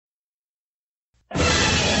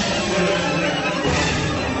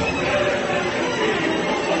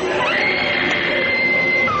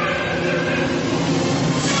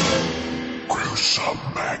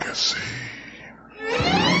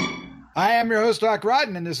am your host, Doc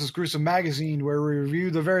Rotten, and this is Gruesome Magazine, where we review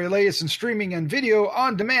the very latest in streaming and video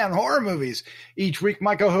on-demand horror movies. Each week,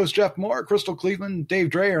 my co-host Jeff Mohr, Crystal Cleveland, Dave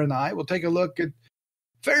Dreher, and I will take a look at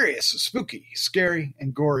various spooky, scary,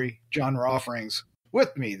 and gory genre offerings.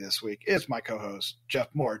 With me this week is my co-host, Jeff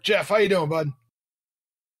Mohr. Jeff, how you doing, bud?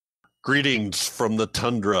 Greetings from the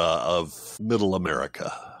tundra of Middle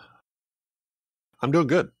America. I'm doing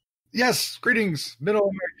good. Yes, greetings, Middle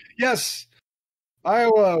America. Yes,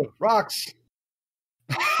 Iowa rocks.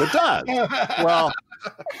 It does. Well,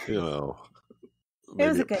 you know, It was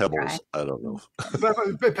maybe a good Pebbles. try. I don't know.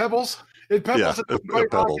 Pebbles? Yeah,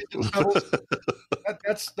 Pebbles.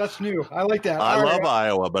 That's new. I like that. I All love right.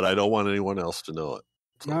 Iowa, but I don't want anyone else to know it.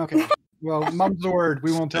 So Okay. Well, mum's the word.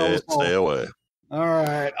 We won't tell us all. stay away. All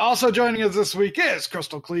right. Also joining us this week is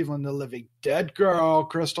Crystal Cleveland, the living dead girl.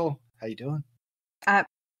 Crystal, how you doing?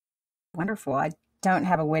 Wonderful. I don't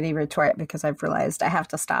have a witty retort because I've realized I have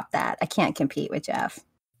to stop that. I can't compete with Jeff.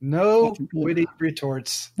 No Can't compete. witty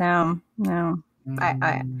retorts. No. I'm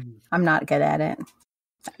not good at it.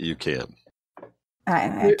 You can.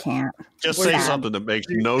 I can't. Just Well, say yeah. something that makes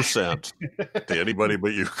no sense to anybody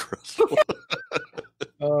but you, Crystal.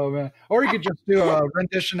 Oh, man. Or you could just do a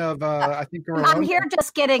rendition of, I think, I'm here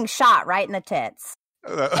just getting shot right in the tits.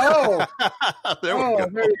 Oh, there we go.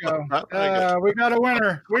 there you go. We got a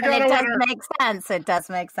winner. We And got it a does winner. make sense. It does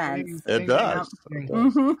make sense. It does.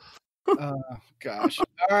 hmm Oh, gosh. All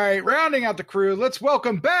right. Rounding out the crew, let's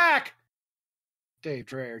welcome back Dave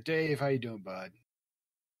Dreher. Dave, how you doing, bud?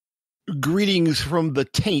 Greetings from the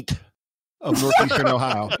taint of northeastern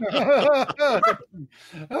Ohio.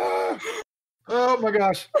 Oh my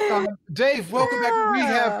gosh. Dave, welcome back. We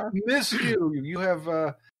have missed you. You have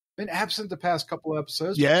been absent the past couple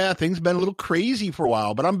episodes. Yeah, things have been a little crazy for a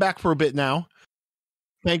while, but I'm back for a bit now.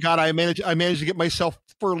 Thank God I managed to get myself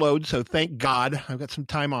furloughed, so thank God I've got some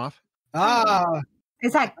time off.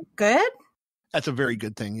 Is that good? That's a very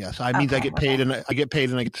good thing. Yes, I means I Okay, get paid okay. and I get paid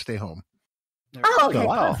and I get to stay home. Oh, okay,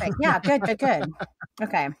 Wow. perfect. Yeah, good.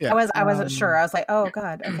 Okay, Yeah. I wasn't sure. I was like, oh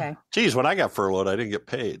god, okay. Geez, when I got furloughed, I didn't get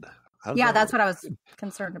paid. How did Yeah, that that's work? what I was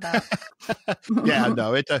concerned about. Yeah,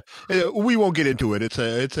 no, we won't get into it. It's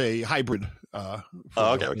a hybrid. Oh,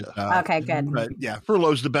 okay. Okay, good. But yeah,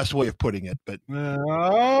 furlough's the best way of putting it. But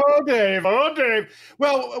Oh, Dave.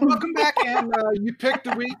 Well, welcome back. And you picked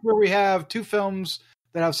the week where we have two films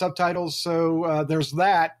that have subtitles. So there's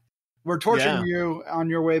that. We're torturing you on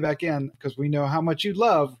your way back in because we know how much you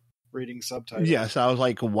love reading subtitles. yes, I was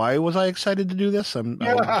like, why was I excited to do this? I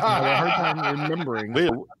have a hard time remembering.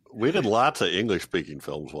 We did lots of English-speaking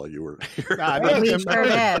films while you were here. We sure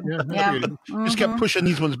did. Yeah. Just kept pushing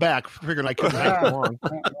these ones back, figuring I couldn't hang them long.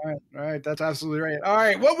 Right. That's absolutely right. All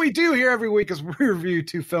right. What we do here every week is we review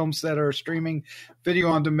two films that are streaming video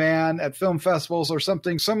on demand at film festivals or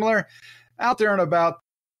something similar out there and about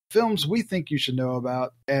films we think you should know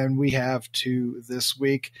about. And we have two this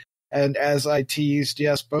week. And as I teased,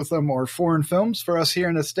 yes, both of them are foreign films for us here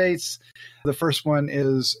in the States. The first one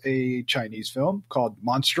is a Chinese film called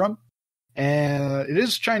MONSTRUM. And it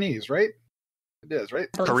is Chinese, right? It is, right?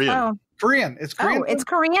 Korean. Oh, Korean. It's Korean. it's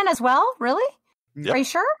Korean as well? Really? Yep. Are you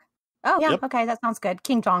sure? Oh, yeah. Yep. Okay, that sounds good.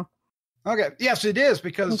 King Jong. Okay. Yes, it is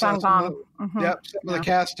because King Jong. some of the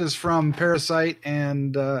cast is from Parasite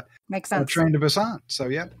and Makes sense. Train to Busan. So,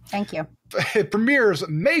 yeah. Thank you. It premieres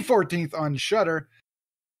May 14th on Shudder.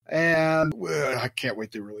 And I can't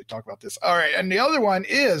wait to really talk about this. All right. And the other one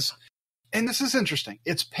is, and this is interesting,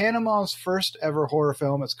 it's Panama's first ever horror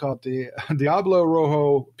film. It's called the Diablo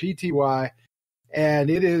Rojo, PTY. And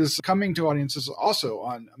it is coming to audiences also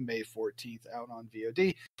on May 14th out on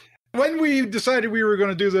VOD. When we decided we were going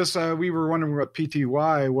to do this, we were wondering what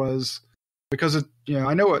PTY was because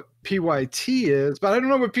I know what PYT is, but I don't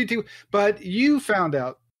know what PTY. But you found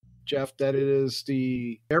out, Jeff, that it is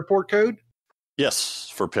the airport code. Yes,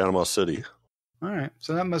 for Panama City. All right,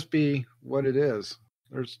 so that must be what it is.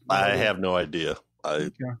 I have no idea. Well,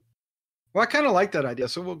 I kind of like that idea,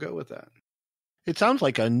 so we'll go with that. It sounds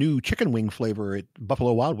like a new chicken wing flavor at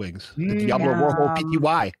Buffalo Wild Wings. The Diablo Rojo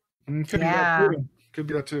PTY. Could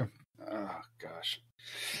be that too. Oh, gosh.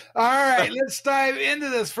 All right, let's dive into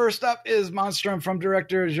this. First up is MONSTRUM from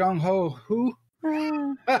director Jong-ho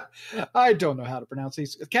Huh. I don't know how to pronounce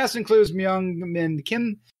these. The cast includes Myung-min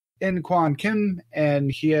Kim, In Kwon Kim, and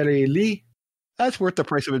Hyeri Lee. That's worth the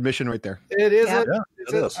price of admission right there. It is. Yeah.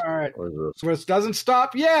 It is. All right. So it doesn't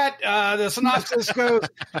stop yet. The synopsis goes,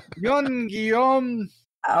 Yun Guillaume.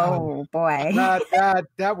 Oh, boy.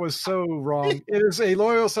 That was so wrong. It is a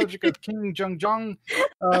loyal subject of King Jong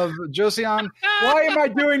of Joseon. Why am I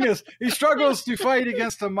doing this? He struggles to fight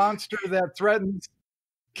against a monster that threatens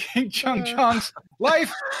King Jong's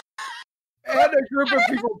life and a group of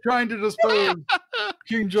people trying to dispose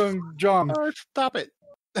King Jong. Oh, stop it.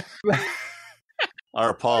 Our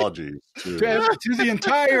apologies To the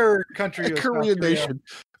entire country of Korean South Korea. nation.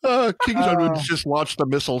 King Jong just launched the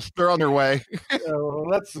missiles. They're on their way. Well,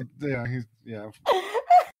 that's It's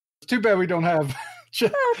too bad we don't have.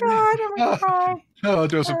 Oh God, I'm gonna cry.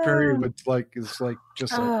 Joseph Perry is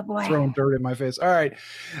just throwing dirt in my face. All right,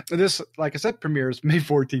 this, like I said, premieres May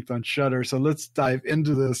 14th on Shudder. So let's dive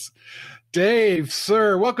into this. Dave,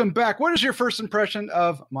 sir, welcome back. What is your first impression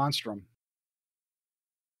of Monstrum?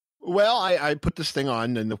 Well, I put this thing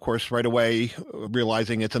on, and of course, right away,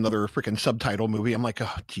 realizing it's another freaking subtitle movie, I'm like,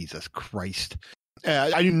 oh, Jesus Christ.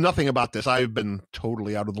 I knew nothing about this. I've been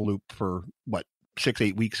totally out of the loop for,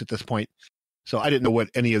 6-8 weeks at this point. So I didn't know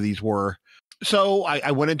what any of these were. So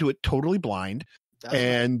I went into it totally blind,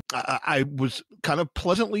 and I was kind of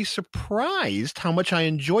pleasantly surprised how much I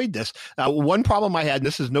enjoyed this. One problem I had, and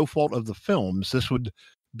this is no fault of the films, this would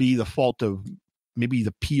be the fault of maybe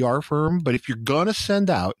the PR firm, but if you're going to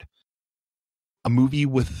send out a movie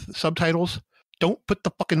with subtitles, don't put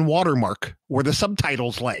the fucking watermark where the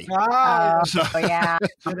subtitles lay. Yeah.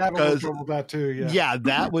 That too. Yeah,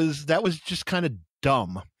 that was just kind of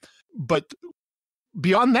dumb. But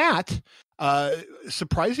beyond that,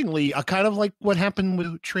 surprisingly, kind of like what happened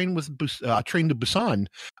with Train to Busan,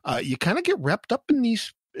 you kind of get wrapped up in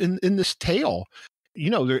this tale.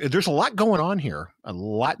 There's a lot going on here. A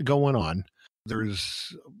lot going on.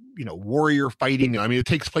 There's warrior fighting. I mean, it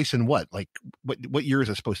takes place in what year is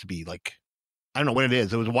it supposed to be? Like, I don't know when it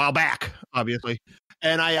is. It was a while back, obviously.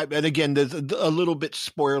 And again, there's a little bit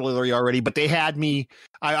spoilery already, but they had me.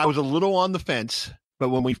 I was a little on the fence. But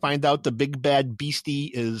when we find out the big bad beastie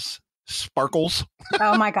is Sparkles,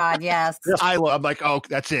 oh my God, yes! I'm like, oh,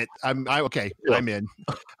 that's it. I'm okay. Yeah. I'm in.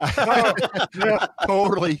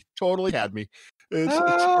 Totally had me.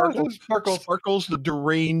 It's Sparkles, the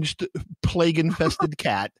deranged, plague-infested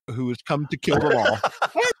cat who has come to kill them all.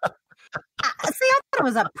 See, I thought it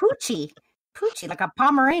was a Poochie, like a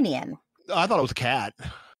Pomeranian. I thought it was a cat.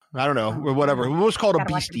 I don't know, or whatever. It was called a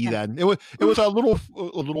beastie then. It was a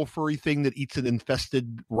little furry thing that eats an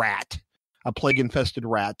infested rat, a plague-infested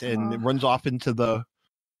rat, and it runs off into the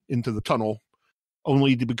tunnel,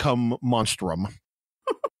 only to become Monstrum.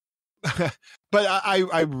 But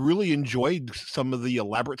I really enjoyed some of the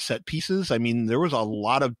elaborate set pieces. I mean, there was a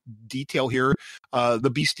lot of detail here.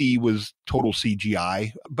 The beastie was total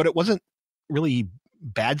CGI, but it wasn't really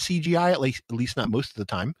bad CGI, at least not most of the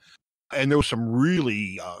time. And there was some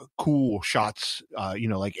really cool shots,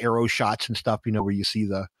 like arrow shots and stuff, where you see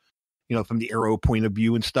from the arrow point of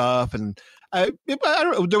view and stuff. And I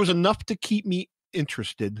don't know, there was enough to keep me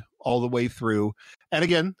interested all the way through. And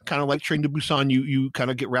again, kind of like Train to Busan, you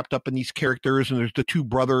kind of get wrapped up in these characters, and there's the two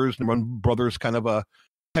brothers, and one brother's kind of a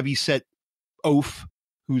heavy-set oaf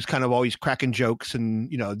who's kind of always cracking jokes.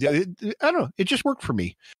 And, I don't know, it just worked for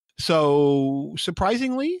me. So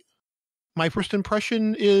surprisingly, my first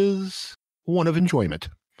impression is one of enjoyment.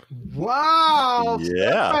 Wow!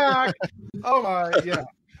 Yeah. Oh my,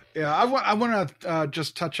 yeah. I want to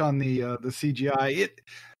just touch on the CGI.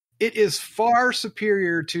 It is far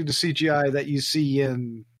superior to the CGI that you see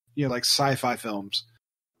in like sci-fi films.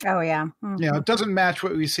 Oh yeah. Mm-hmm. It doesn't match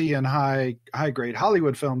what we see in high grade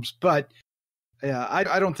Hollywood films, but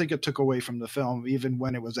I don't think it took away from the film, even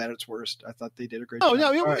when it was at its worst. I thought they did a great job.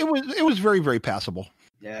 No, it was very, very passable.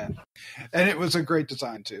 Yeah, and it was a great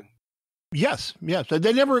design too. Yes.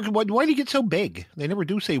 They never. Why do you get so big? They never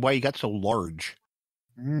do say why you got so large.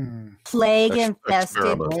 Plague infested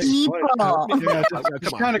people. Yeah,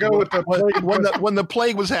 just kind of go with the plague. When the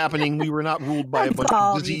plague was happening, we were not ruled by a bunch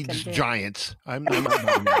of diseased giants. I'm not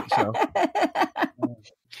doing that. So.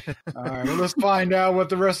 All right, well, let's find out what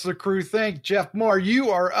the rest of the crew think. Jeff Mohr,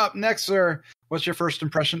 you are up next, sir. What's your first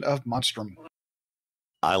impression of Monstrum?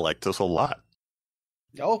 I like this a lot.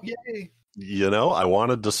 Oh, yay. I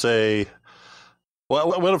wanted to say,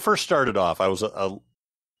 well, when it first started off, I was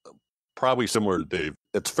probably similar to Dave.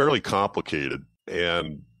 It's fairly complicated,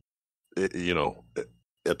 and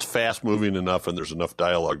it's fast moving enough, and there's enough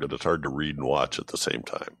dialogue that it's hard to read and watch at the same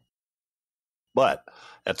time. But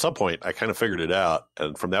at some point, I kind of figured it out,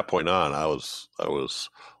 and from that point on, I was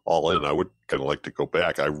all in. I would kind of like to go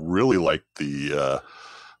back. I really liked the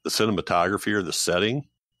cinematography or the setting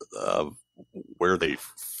of where they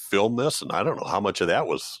filmed this, and I don't know how much of that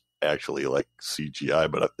was actually like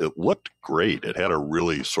CGI, but it looked great. It had a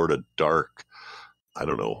really sort of dark, I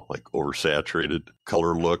don't know, like oversaturated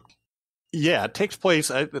color look. Yeah, it takes place.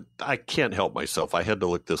 I can't help myself. I had to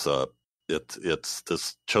look this up. It's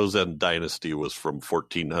this Chosen dynasty was from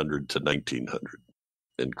 1400 to 1900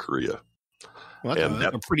 in Korea. Well,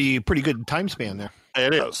 that's a pretty good time span there.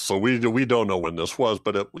 It is. So we don't know when this was,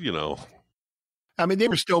 but I mean, they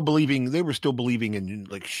were still believing in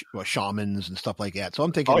like shamans and stuff like that. So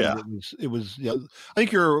I'm thinking it was. I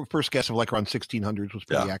think your first guess of like around 1600s was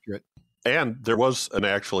pretty accurate. And there is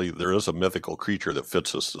a mythical creature that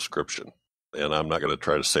fits this description. And I'm not going to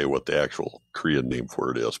try to say what the actual Korean name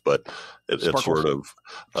for it is, but it's sort of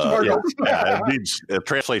it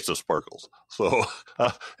translates to sparkles. So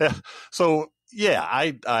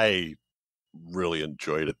I really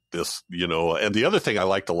enjoyed it. And the other thing I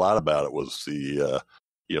liked a lot about it was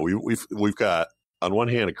we've got on one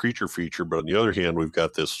hand a creature feature, but on the other hand we've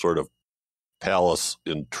got this sort of palace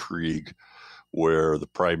intrigue where the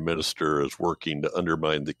prime minister is working to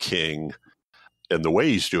undermine the king. And the way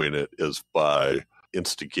he's doing it is by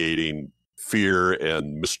instigating fear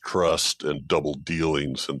and mistrust and double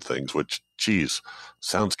dealings and things, which, geez,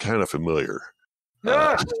 sounds kind of familiar.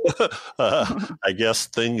 I guess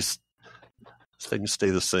things stay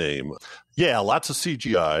the same. Yeah, lots of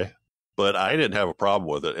CGI, but I didn't have a problem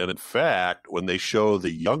with it. And in fact, when they show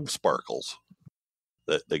the young Sparkles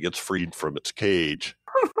that gets freed from its cage,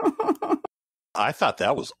 I thought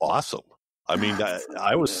that was awesome. I mean,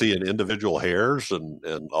 I was seeing individual hairs and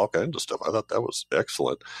all kinds of stuff. I thought that was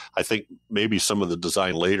excellent. I think maybe some of the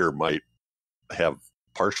design later might have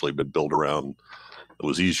partially been built around. It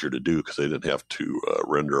was easier to do because they didn't have to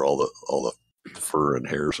render all the fur and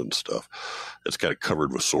hairs and stuff. It's kind of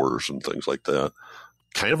covered with sores and things like that.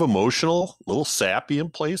 Kind of emotional, a little sappy in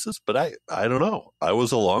places, but I don't know. I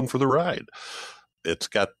was along for the ride. It's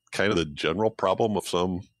got kind of the general problem of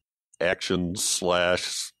some action /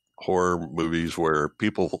 horror movies where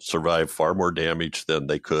people survive far more damage than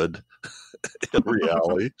they could in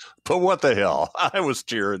reality. But what the hell? I was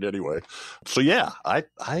cheering anyway. So yeah, I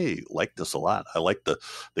like this a lot. I like the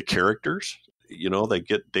characters.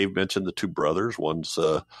 Dave mentioned the two brothers. One's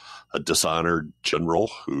a dishonored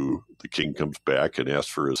general who the king comes back and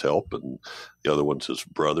asks for his help, and the other one's his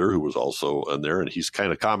brother who was also in there, and he's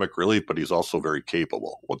kind of comic relief, but he's also very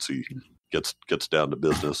capable once he gets down to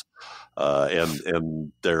business.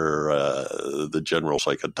 And they're the general's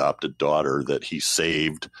like adopted daughter that he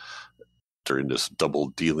saved during this double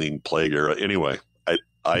dealing plague era. Anyway,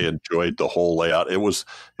 I enjoyed the whole layout. It was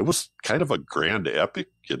kind of a grand epic,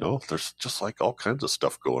 there's just like all kinds of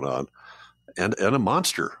stuff going on. And a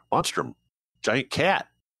monstrum, giant cat,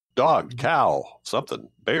 dog, cow, something,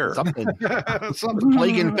 bear. Something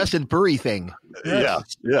plague-infested furry thing.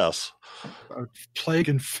 Yes. A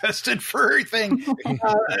plague-infested furry thing.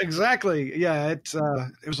 Exactly. Yeah, it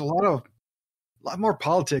was a lot more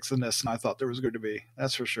politics in this than I thought there was going to be.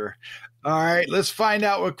 That's for sure. All right, let's find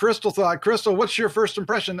out what Crystal thought. Crystal, what's your first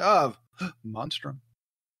impression of Monstrum?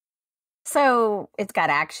 So it's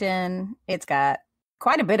got action. It's got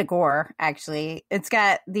quite a bit of gore, actually. It's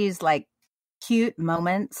got these like cute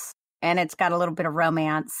moments, and it's got a little bit of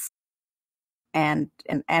romance. And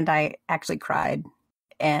I actually cried,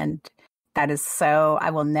 and that is so.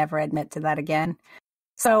 I will never admit to that again.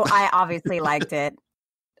 So I obviously liked it.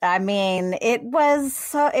 I mean, it was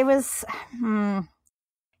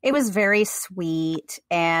very sweet,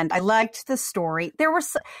 and I liked the story. There were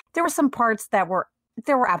some parts that were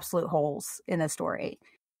absolute holes in the story,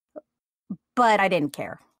 but I didn't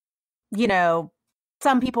care.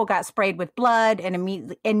 Some people got sprayed with blood and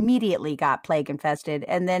immediately got plague infested,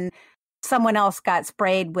 and then someone else got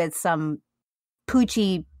sprayed with some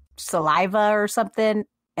poochy saliva or something,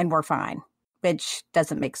 and we're fine, which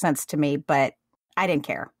doesn't make sense to me, but I didn't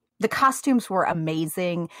care. The costumes were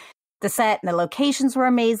amazing. The set and the locations were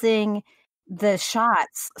amazing.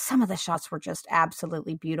 Some of the shots were just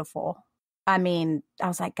absolutely beautiful. I mean, I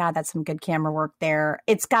was like, God, that's some good camera work there.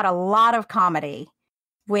 It's got a lot of comedy,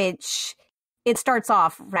 which it starts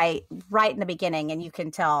off right in the beginning, and you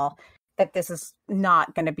can tell that this is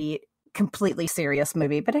not going to be a completely serious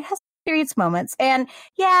movie, but it has serious moments. And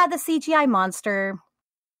yeah, the CGI monster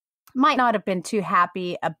might not have been too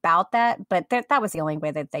happy about that, but that was the only way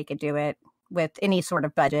that they could do it with any sort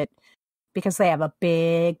of budget, because they have a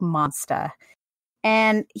big monster.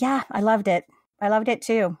 And yeah, I loved it. I loved it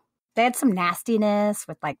too. They had some nastiness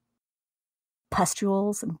with like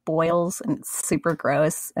pustules and boils, and it's super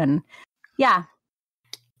gross. And yeah,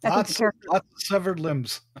 lots of severed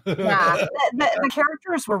limbs. Yeah, the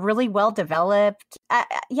characters were really well developed.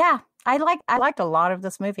 I liked a lot of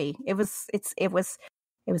this movie. It was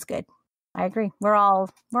good. I agree. We're all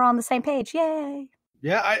on the same page. Yay.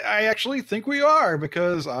 Yeah, I actually think we are,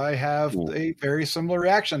 because I have a very similar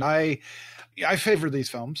reaction. I favor these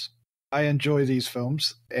films. I enjoy these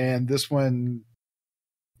films, and this one,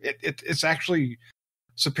 it's actually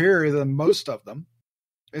superior than most of them.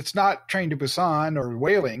 It's not Train to Busan or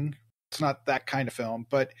Wailing. It's not that kind of film,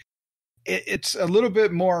 but it's a little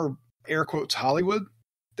bit more air quotes Hollywood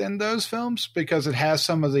than those films because it has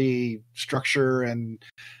some of the structure and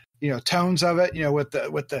tones of it. With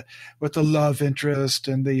the love interest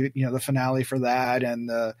and the finale for that, and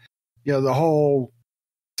the whole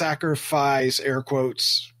sacrifice air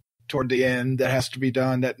quotes toward the end that has to be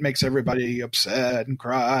done that makes everybody upset and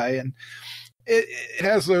cry, and it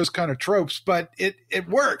has those kind of tropes, but it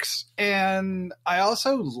works. And I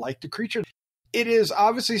also like the creature. It is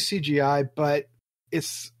obviously CGI, but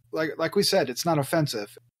it's like we said, it's not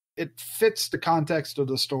offensive. It fits the context of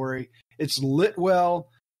the story. It's lit well.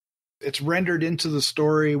 It's rendered into the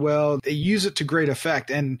story well. They use it to great effect,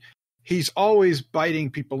 and he's always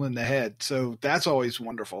biting people in the head, so that's always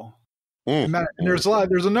wonderful. And there's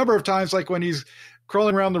a number of times like when he's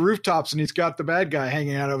crawling around the rooftops and he's got the bad guy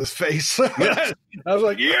hanging out of his face. Yes. I was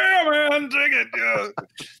like, yeah, man, take it. Yeah.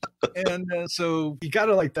 And so you got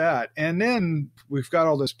to like that. And then we've got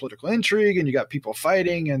all this political intrigue, and you got people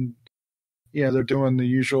fighting, and they're doing the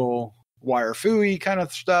usual wire fooey kind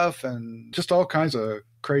of stuff and just all kinds of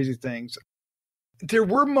crazy things. There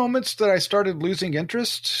were moments that I started losing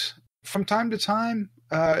interest from time to time,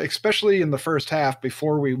 especially in the first half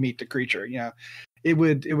before we meet the creature. It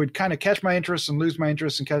would kind of catch my interest and lose my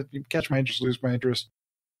interest, and catch my interest, lose my interest.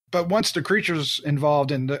 But once the creature's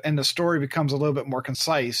involved and the story becomes a little bit more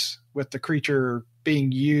concise, with the creature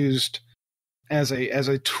being used as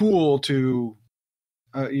a tool to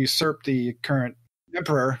usurp the current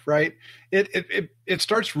emperor, right? It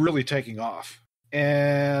starts really taking off.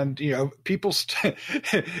 And people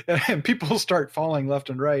people start falling left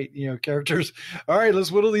and right. Characters. All right,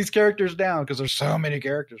 let's whittle these characters down because there's so many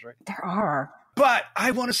characters, right? There are. But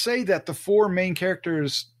I want to say that the four main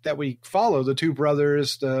characters that we follow, the two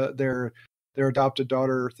brothers, their adopted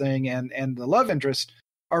daughter thing, and the love interest,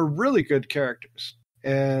 are really good characters.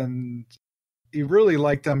 And you really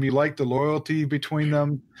like them. You like the loyalty between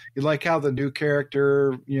them. You like how the new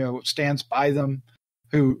character, stands by them,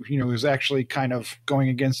 who, is actually kind of going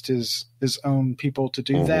against his own people to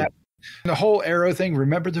do that. And the whole Arrow thing,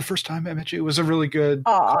 remember the first time I met you? It was a really good.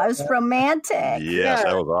 Oh, it was romantic. Yes,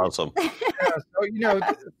 that was awesome.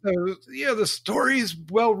 The story's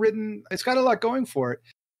well written. It's got a lot going for it.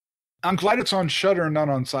 I'm glad it's on Shudder and not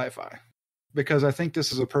on Sci-Fi, because I think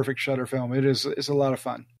this is a perfect Shudder film. It's a lot of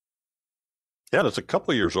fun. Yeah, and it's a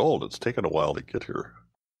couple of years old. It's taken a while to get here.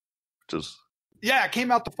 Yeah, it came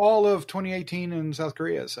out the fall of 2018 in South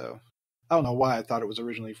Korea, so I don't know why I thought it was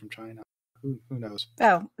originally from China. Who knows?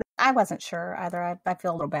 Oh, I wasn't sure either. I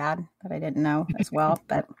feel a little bad that I didn't know as well,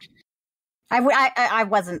 but I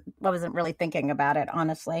wasn't really thinking about it,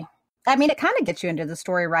 honestly. I mean, it kind of gets you into the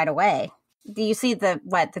story right away. Do you see the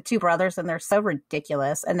two brothers, and they're so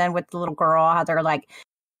ridiculous, and then with the little girl, how they're like,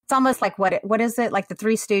 it's almost like what is it, like the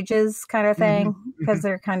Three Stooges kind of thing, because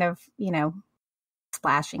they're kind of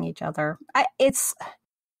splashing each other. I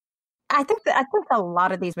think a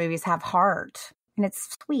lot of these movies have heart, and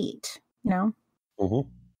it's sweet,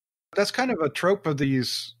 That's kind of a trope of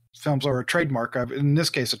these films, or a trademark of, in this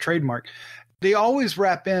case, a trademark. They always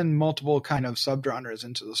wrap in multiple kind of subgenres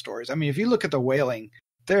into the stories. I mean, if you look at The Wailing,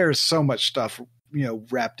 there's so much stuff,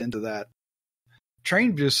 wrapped into that.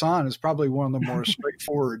 Train to Busan is probably one of the more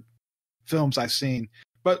straightforward films I've seen.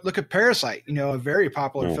 But look at Parasite, a very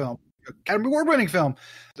popular film, Academy Award-winning film.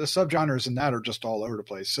 The subgenres in that are just all over the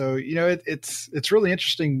place. So, it's really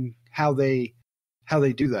interesting how they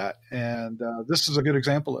do that. And this is a good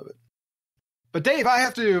example of it. But Dave, I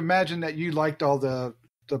have to imagine that you liked all the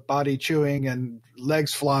body chewing and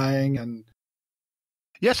legs flying and.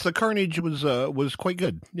 Yes, the carnage was quite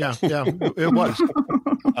good. Yeah, it was.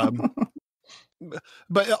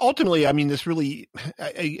 But ultimately, I mean, this really,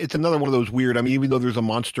 it's another one of those weird, I mean, even though there's a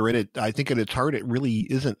monster in it, I think at its heart, it really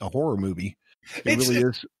isn't a horror movie. It really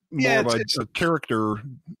is more of a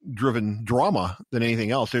character-driven drama than anything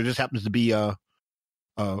else. There just happens to be a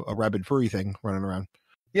rabid furry thing running around.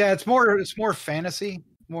 Yeah, it's more fantasy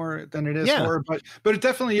more than it is horror, but it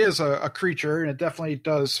definitely is a creature, and it definitely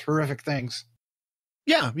does horrific things.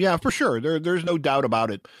 Yeah, for sure. There's no doubt about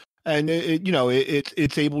it. And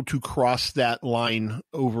it's able to cross that line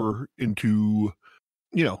over into,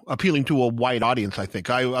 appealing to a wide audience. I think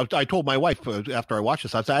I told my wife after I watched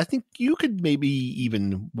this, I said, I think you could maybe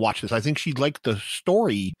even watch this. I think she'd like the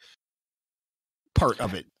story part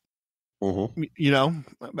of it,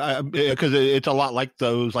 because it's a lot like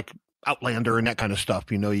those, like Outlander and that kind of stuff.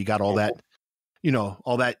 You got all that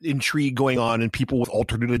all that intrigue going on and people with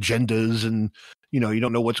alternate agendas and, you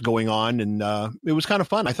don't know what's going on. And it was kind of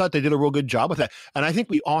fun. I thought they did a real good job with that. And I think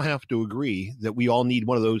we all have to agree that we all need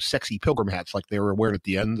one of those sexy pilgrim hats like they were wearing at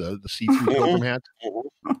the end, the see-through pilgrim hats.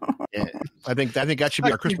 Yeah, I think that should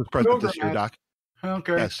be our Christmas present this year, Doc.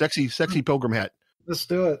 Okay. Yeah, sexy pilgrim hat. Let's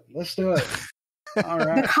do it. All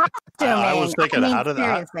right. The costuming. I was thinking, how do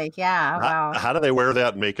they wear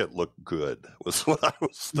that and make it look good? Was what I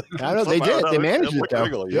was thinking. I know they did. They managed it though.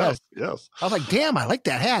 Regular. Yes. I was like, damn, I like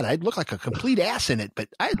that hat. I'd look like a complete ass in it, but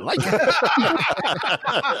I like it.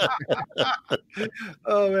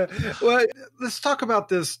 Oh man. Well, let's talk about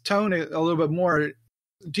this tone a little bit more.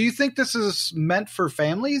 Do you think this is meant for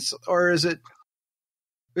families, or is it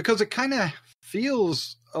because it kind of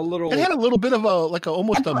feels a little? It had a little bit of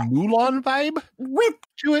almost a Mulan vibe with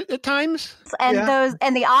to it at times, and those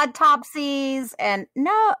and the autopsies, and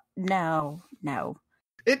no.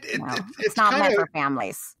 It's not meant for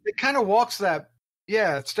families. It kind of walks that.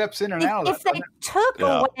 Yeah, it steps in and out. If they took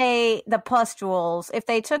away the pustules, if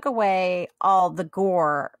they took away all the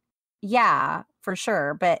gore, yeah, for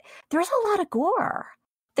sure. But there's a lot of gore.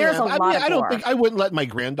 There's a lot of gore. I don't think I wouldn't let my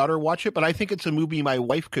granddaughter watch it, but I think it's a movie my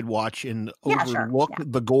wife could watch and overlook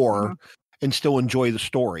the gore and still enjoy the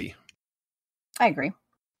story. I agree.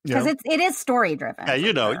 Because it is story driven. Yeah,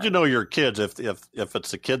 you know your kids. If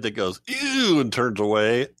it's the kid that goes ew and turns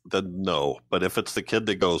away, then no. But if it's the kid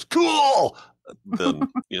that goes cool, then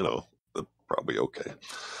that's probably okay.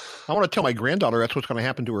 I want to tell my granddaughter that's what's going to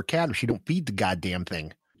happen to her cat if she don't feed the goddamn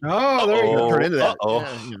thing. Oh, there you go. Turn into that.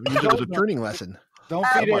 Use it as a turning lesson. Don't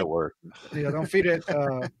feed it. Work. Yeah, don't feed it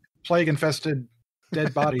plague infested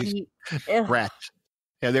dead bodies. Rats.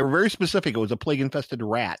 Yeah, they were very specific. It was a plague infested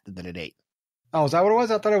rat that it ate. Oh, is that what it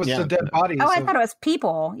was? I thought it was the dead bodies. Oh, I thought it was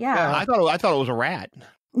people. Yeah. I thought it was a rat.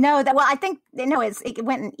 No, I think it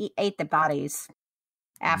went and ate the bodies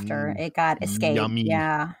after it got escaped. Yummy.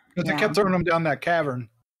 Yeah. Because it kept throwing them down that cavern.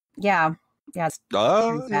 Yeah. Yeah. It's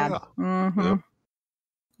sad. Yeah. Mm-hmm.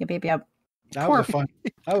 Yep. That was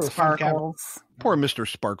a fun cavern. Poor Mr.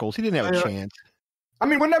 Sparkles. He didn't have a chance. I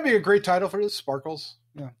mean, wouldn't that be a great title for this? Sparkles?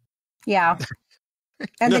 Yeah. Yeah.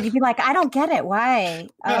 And then you'd be like, I don't get it. Why?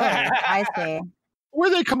 Oh, I see. Where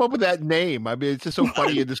they come up with that name? I mean, it's just so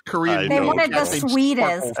funny in this Korean. They wanted the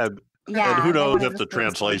sweetest. And who knows if the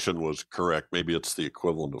translation was correct? Maybe it's the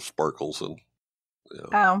equivalent of Sparkles.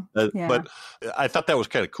 But I thought that was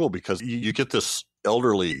kind of cool because you get this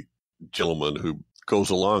elderly gentleman who goes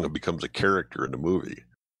along and becomes a character in the movie,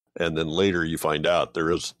 and then later you find out there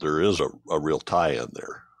is a real tie in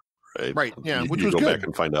there. Right. Yeah. Which you was go good. back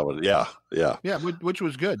and find out. Yeah. Which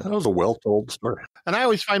was good. That was a well-told story. And I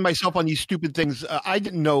always find myself on these stupid things. I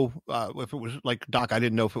didn't know if it was like Doc. I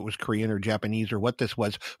didn't know if it was Korean or Japanese or what this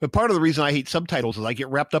was. But part of the reason I hate subtitles is I get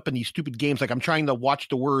wrapped up in these stupid games. Like I'm trying to watch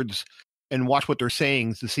the words and watch what they're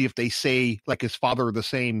saying to see if they say like his father the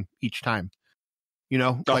same each time.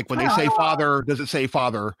 Like when they say father, does it say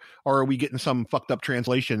father, or are we getting some fucked up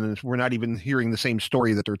translation and we're not even hearing the same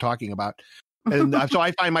story that they're talking about? And so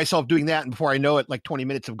I find myself doing that, and before I know it, like 20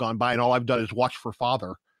 minutes have gone by, and all I've done is watch for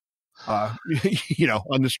father, on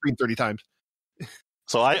the screen 30 times.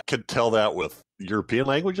 So I could tell that with European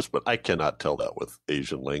languages, but I cannot tell that with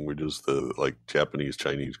Asian languages, like Japanese,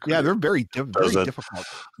 Chinese, Korean. Yeah, they're very difficult.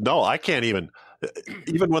 No, I can't even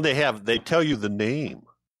when they tell you the name,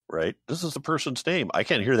 right? This is the person's name. I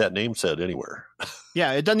can't hear that name said anywhere.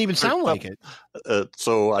 Yeah, it doesn't even sound like it.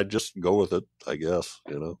 So I just go with it, I guess,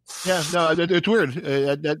 Yeah, no, it's weird.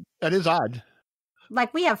 That is odd.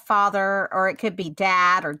 Like we have father, or it could be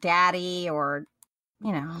dad or daddy, or,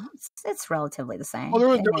 it's relatively the same. Well,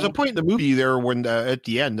 there was a point in the movie there when at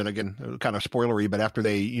the end, and again, kind of spoilery, but after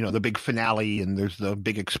they, the big finale and there's the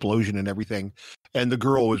big explosion and everything, and the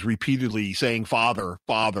girl was repeatedly saying father,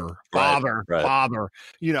 father, father, father,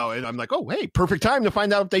 and I'm like, oh, hey, perfect time to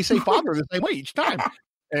find out if they say father the same way each time.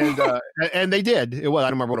 And they did. I don't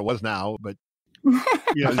remember what it was now, but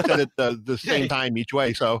they said it the same time each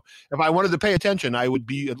way. So if I wanted to pay attention, I would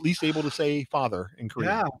be at least able to say father in Korean.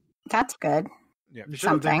 Yeah, that's good. Yeah, you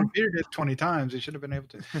should have repeated it 20 times. You should have been able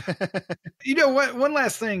to. One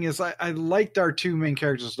last thing is I liked our two main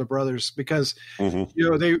characters, the brothers, because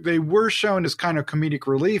they were shown as kind of comedic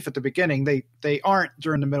relief at the beginning. They aren't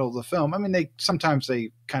during the middle of the film. I mean, they sometimes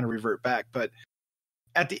kind of revert back, but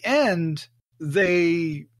at the end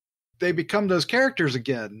they become those characters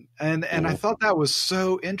again. And I thought that was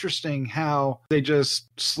so interesting how they just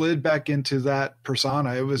slid back into that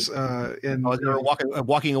persona. It was they were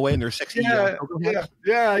walking away in their sexy. Yeah.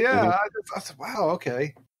 I said, wow,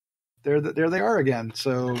 okay. There they are again.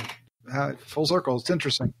 So full circle. It's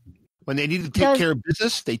interesting. When they needed to take care of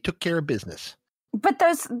business, they took care of business. But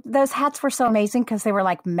those hats were so amazing because they were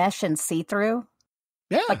like mesh and see-through.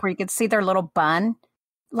 Yeah. Like where you could see their little bun.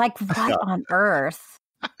 Like, what on earth?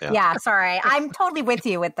 Yeah, sorry. I'm totally with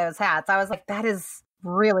you with those hats. I was like, that is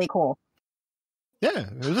really cool. Yeah,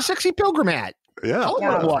 it was a sexy pilgrim hat. Yeah.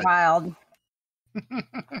 Yeah, wild.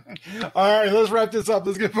 All right, let's wrap this up.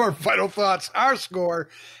 Let's get our final thoughts, our score,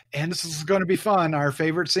 and this is going to be fun. Our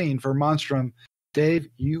favorite scene for Monstrum. Dave,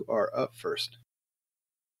 you are up first.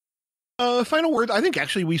 Final word. I think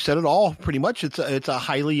actually we said it all pretty much. It's a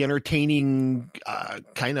highly entertaining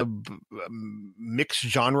kind of mixed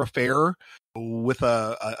genre fare with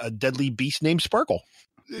a deadly beast named Sparkle.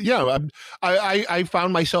 Yeah, I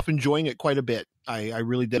found myself enjoying it quite a bit. I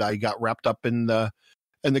really did. I got wrapped up in the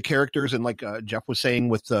characters, and like Jeff was saying,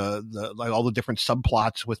 with the like all the different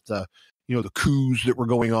subplots with the the coups that were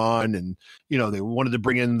going on, and they wanted to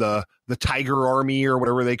bring in the Tiger Army or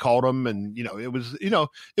whatever they called them, and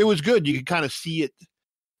it was good. You could kind of see it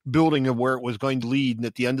building of where it was going to lead, and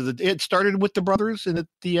at the end of the day, it started with the brothers, and at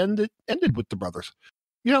the end it ended with the brothers.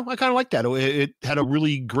 I kind of like that. It had a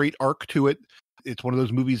really great arc to it. It's one of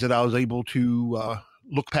those movies that I was able to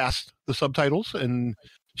look past the subtitles and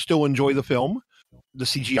still enjoy the film. The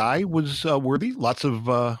CGI was worthy. Lots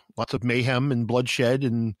of mayhem and bloodshed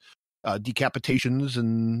and decapitations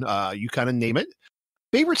and you kind of name it.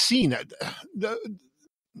 Favorite scene?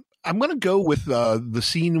 I'm going to go with the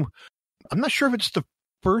scene. I'm not sure if it's the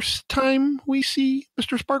first time we see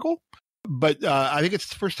Mr. Sparkle, but I think it's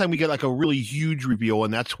the first time we get like a really huge reveal,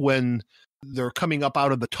 and that's when they're coming up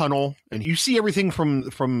out of the tunnel, and you see everything from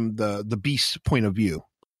the beast's point of view.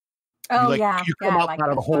 Oh, you come out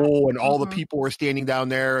of the hole, and all the people are standing down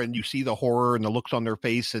there, and you see the horror and the looks on their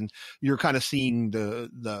face, and you're kind of seeing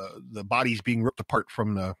the bodies being ripped apart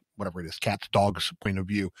from the whatever it is, cat's, dog's point of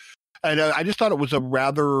view. And I just thought it was a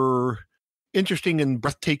rather interesting and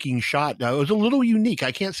breathtaking shot. Now, it was a little unique.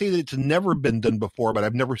 I can't say that it's never been done before, but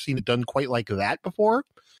I've never seen it done quite like that before.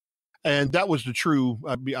 And that was the true.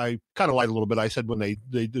 I kind of lied a little bit. I said when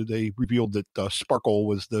they revealed that Sparkle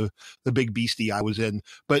was the big beastie I was in,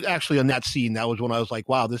 but actually on that scene, that was when I was like,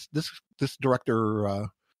 wow, this director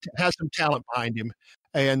has some talent behind him.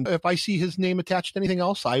 And if I see his name attached to anything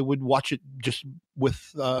else, I would watch it just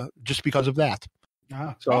because of that.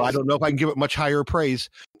 So awesome. I don't know if I can give it much higher praise.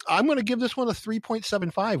 I'm going to give this one a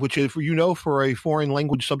 3.75, which is, for a foreign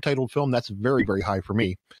language subtitled film, that's very, very high for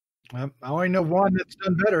me. I only know one that's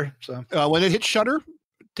done better. So when it hits Shudder,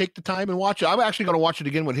 take the time and watch it. I'm actually going to watch it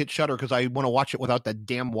again when it hits Shudder because I want to watch it without that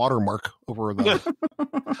damn watermark over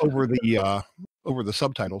the over the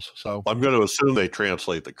subtitles. So I'm going to assume they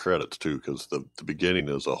translate the credits too, because the beginning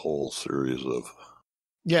is a whole series of.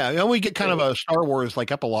 Yeah, and we get kind of a Star Wars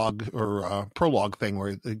like epilogue or prologue thing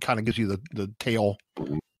where it kind of gives you the tale,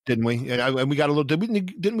 didn't we? And we got a little.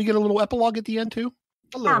 Didn't we get a little epilogue at the end too?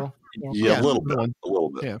 A little. Yeah, a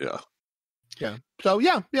little bit. Yeah. So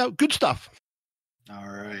yeah, good stuff. All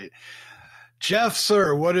right, Jeff,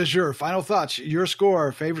 sir, what is your final thoughts? Your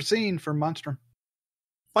score, favorite scene for Monstrum?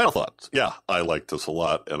 Final thoughts. Yeah, I like this a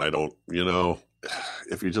lot, and I don't.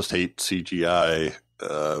 If you just hate CGI,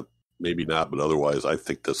 maybe not, but otherwise, I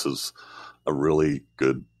think this is a really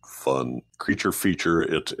good, fun creature feature.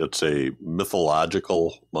 It's a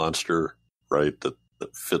mythological monster, right? That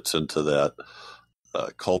fits into that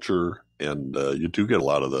culture, and you do get a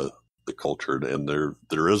lot of the culture, and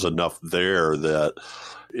there is enough there that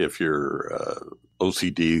if you're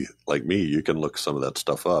OCD like me, you can look some of that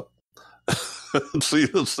stuff up and see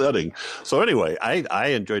the setting. So anyway, I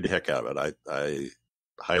enjoyed the heck out of it. I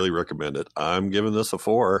highly recommend it. I'm giving this a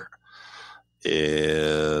 4,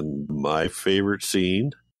 and my favorite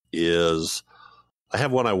scene is, I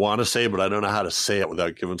have one I want to say, but I don't know how to say it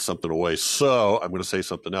without giving something away. So I'm going to say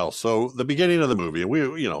something else. So the beginning of the movie, and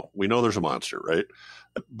we know there's a monster, right?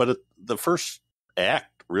 But the first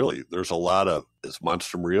act, really, there's a lot of, is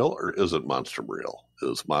Monstrum real or isn't Monstrum real?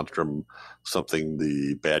 Is Monstrum something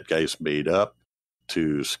the bad guys made up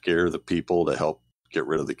to scare the people to help get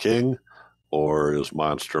rid of the king? Or is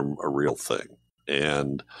Monstrum a real thing?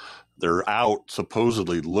 And they're out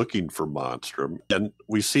supposedly looking for Monstrum. And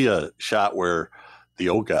we see a shot where the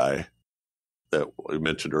old guy that we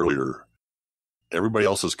mentioned earlier, everybody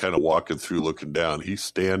else is kind of walking through looking down. He's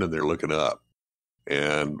standing there looking up.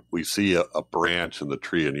 And we see a branch in the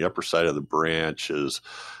tree, and the upper side of the branch is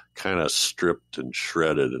kind of stripped and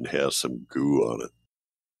shredded and has some goo on it.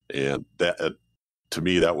 And that, to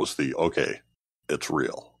me, that was okay, it's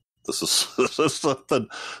real. This is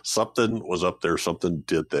something was up there. Something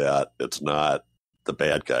did that. It's not the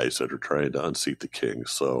bad guys that are trying to unseat the king.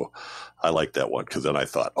 So I like that one, because then I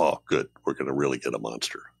thought, oh, good, we're going to really get a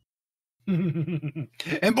monster. And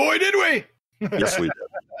boy, did we! Yes, we did.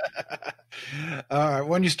 All right.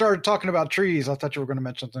 When you started talking about trees, I thought you were going to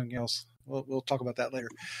mention something else. We'll talk about that later.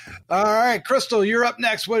 All right, Crystal, you're up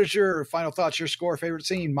next. What is your final thoughts, your score, favorite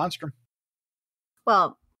scene, Monstrum?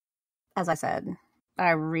 Well, as I said,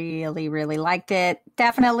 I really, really liked it.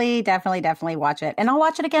 Definitely watch it. And I'll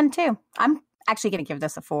watch it again, too. I'm actually going to give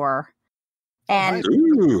this a 4. And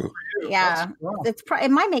yeah,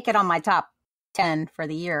 it might make it on my top 10 for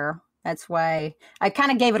the year. That's why I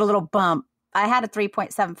kind of gave it a little bump. I had a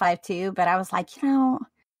 3.75 too, but I was like,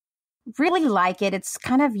 really like it. It's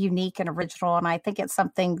kind of unique and original. And I think it's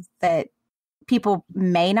something that people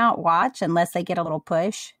may not watch unless they get a little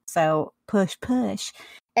push. So push.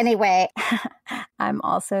 Anyway, I'm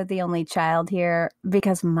also the only child here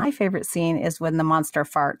because my favorite scene is when the monster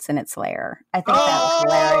farts in its lair. I think that was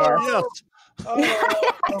hilarious. Yes.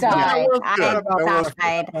 I died. I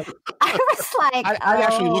was like, I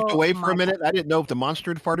actually looked away for a minute. I didn't know if the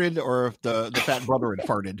monster had farted or if the fat brother had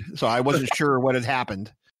farted. So I wasn't sure what had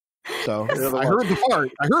happened. So I heard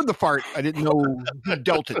the fart. I didn't know who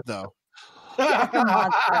dealt it though.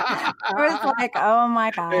 I was like, oh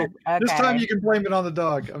my God. Hey, okay. This time you can blame it on the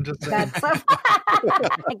dog. I'm just saying.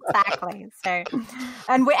 Exactly. So,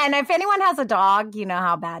 and if anyone has a dog, you know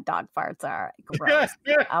how bad dog farts are. Gross.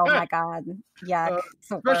 Oh my God. Yeah.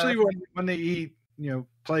 Especially when they eat,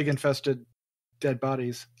 plague infested dead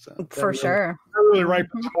bodies. So for sure. That really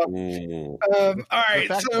ripens them up. All right.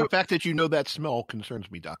 The fact that you know that smell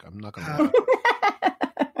concerns me, Doc. I'm not going to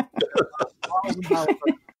lie.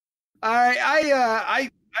 All right,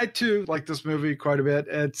 I too like this movie quite a bit.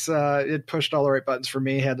 It pushed all the right buttons for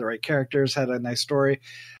me, had the right characters, had a nice story.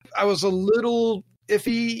 I was a little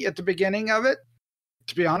iffy at the beginning of it,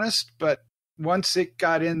 to be honest, but once it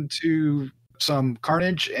got into some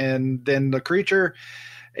carnage and then the creature,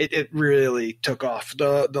 it really took off.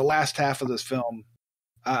 The last half of this film,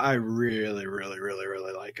 I really, really, really,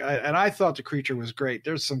 really like. And I thought the creature was great.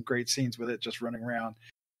 There's some great scenes with it just running around.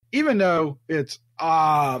 Even though it's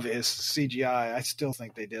obvious CGI, I still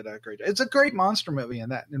think they did a great job. It's a great monster movie in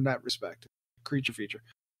that respect, creature feature.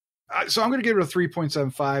 So I'm going to give it a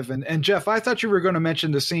 3.75. And Jeff, I thought you were going to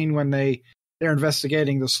mention the scene when they're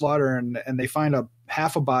investigating the slaughter and they find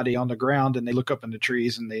half a body on the ground and they look up in the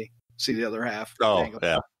trees and they see the other half. Oh,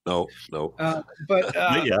 yeah. No.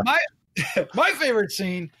 Yeah. My favorite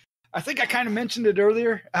scene, I think I kind of mentioned it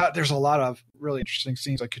earlier. There's a lot of really interesting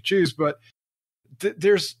scenes I could choose, but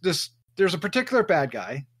there's a particular bad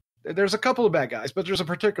guy. There's a couple of bad guys, but there's a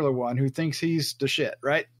particular one who thinks he's the shit,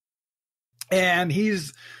 right? And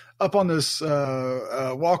he's up on this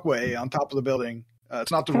walkway on top of the building.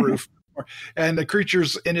 It's not the roof. And the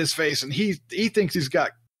creature's in his face, and he thinks he's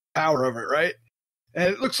got power over it, right?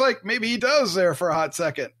 And it looks like maybe he does there for a hot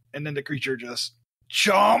second. And then the creature just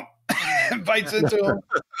chomp and bites into him,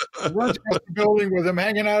 runs across the building with him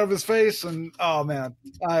hanging out of his face. And oh man,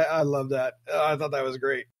 I love that. I thought that was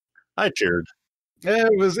great. I cheered.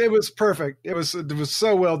 It was perfect. It was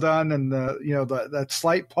so well done, and that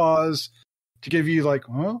slight pause to give you like,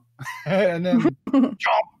 huh, and then chomp.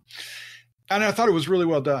 And I thought it was really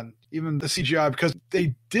well done, even the CGI, because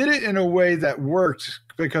they did it in a way that worked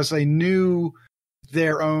because they knew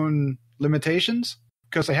their own limitations.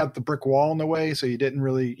 Because they had the brick wall in the way, so you didn't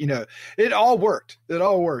really, it all worked. It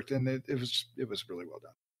all worked, and it was really well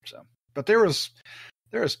done. So, but there was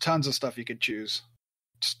tons of stuff you could choose.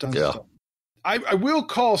 Just tons of stuff. I will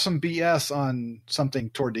call some BS on something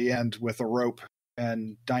toward the end with a rope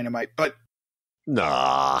and dynamite, but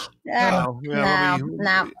nah. No. Yeah.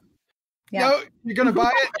 No, you're gonna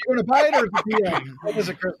buy it. You're gonna buy it or BS? What is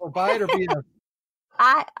it, Crystal? Buy it or BS?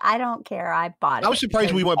 I don't care. I bought it. I was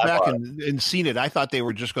surprised we went back and seen it. I thought they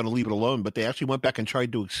were just going to leave it alone, but they actually went back and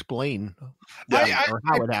tried to explain how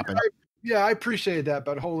it happened. I appreciated that,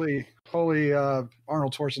 but holy Arnold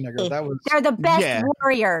Schwarzenegger, they're the best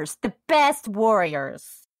warriors. The best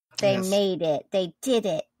warriors. They made it. They did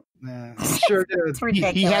it. Yeah, sure did. It's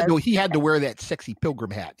ridiculous. He had to wear that sexy pilgrim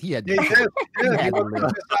hat. He had to. He had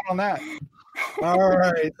on that. All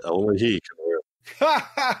right. Only he can wear.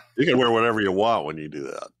 You can wear whatever you want when you do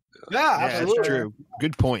that. Yeah, absolutely. That's true.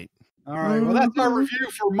 Good point. All right. Well, that's our review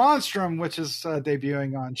for Monstrum, which is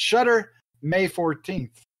debuting on Shudder May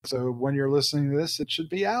 14th. So when you're listening to this, it should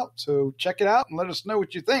be out. So check it out and let us know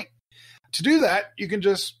what you think. To do that, you can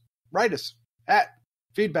just write us at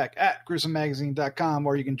feedback@gruesomemagazine.com,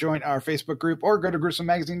 or you can join our Facebook group or go to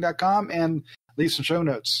gruesomemagazine.com and leave some show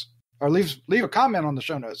notes, or leave a comment on the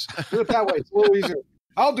show notes. Do it that way. It's a little easier.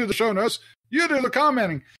 I'll do the show notes. You do the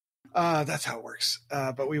commenting. That's how it works.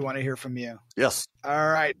 But we want to hear from you. Yes. All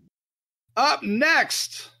right. Up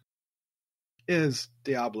next is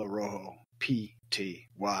Diablo Rojo, PTY.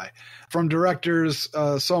 PTY. From directors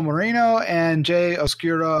Sol Moreno and J.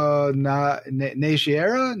 Oskura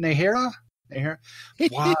Nájera.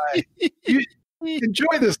 Why? You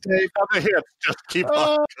enjoy this, Dave. The hits just keep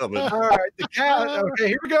on coming. All right, the cast. Okay,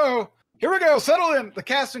 here we go. Settle in. The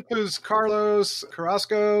cast includes Carlos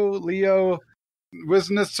Carrasco, Leo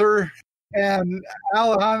Wisnitzer, and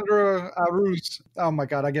Alejandro Aruz. Oh my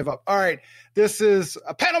God, I give up. All right, this is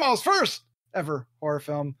Panama's first ever horror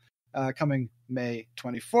film, coming May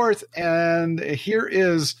 24th. And here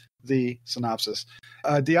is the synopsis.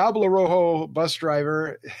 Diablo Rojo bus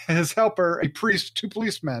driver, his helper, a priest, 2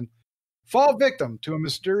 policemen, fall victim to a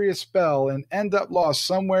mysterious spell and end up lost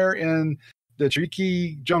somewhere in the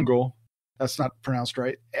tricky jungle. That's not pronounced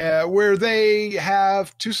right. Where they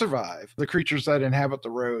have to survive the creatures that inhabit the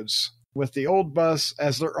roads, with the old bus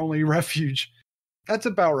as their only refuge. That's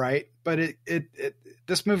about right. But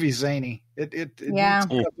this movie's zany. It needs to have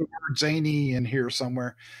the word zany in here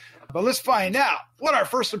somewhere. But let's find out what our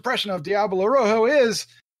first impression of Diablo Rojo is.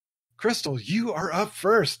 Crystal, you are up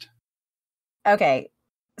first. Okay,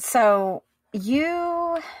 so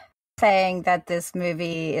you saying that this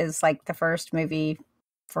movie is like the first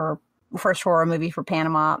horror movie for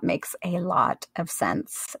Panama makes a lot of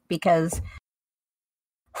sense, because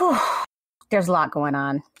there's a lot going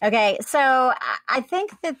on. Okay, so I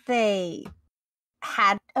think that they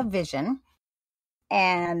had a vision,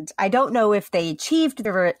 and I don't know if they achieved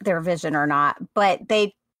their vision or not, but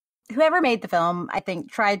whoever made the film, I think,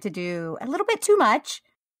 tried to do a little bit too much,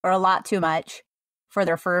 or a lot too much, for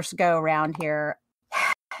their first go around here.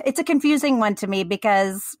 It's a confusing one to me,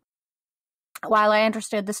 because while I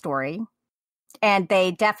understood the story, and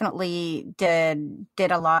they definitely did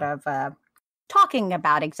a lot of talking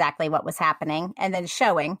about exactly what was happening and then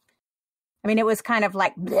showing. I mean, it was kind of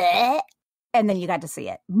like, bleh, and then you got to see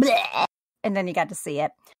it. Bleh, and then you got to see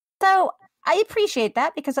it. So I appreciate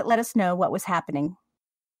that, because it let us know what was happening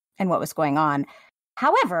and what was going on.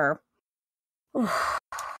 However,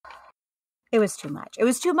 it was too much. It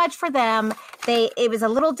was too much for them. It was a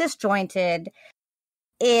little disjointed.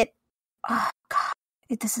 This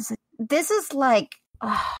is like,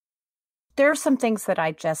 there are some things that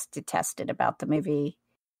I just detested about the movie.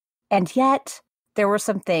 And yet there were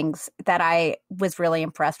some things that I was really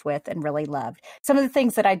impressed with and really loved. Some of the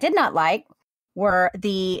things that I did not like were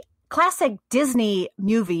the classic Disney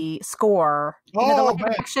movie score. You know, the live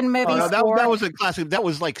action movie score. That was a classic. That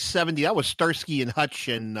was like 70. That was Starsky and Hutch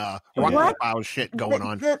and Rockabye shit going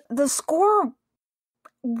on. The score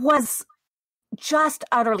was just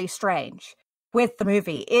utterly strange with the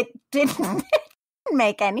movie. It didn't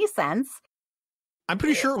make any sense. I'm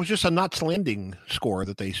pretty sure it was just a Knots Landing score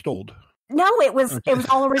that they stole. No, it was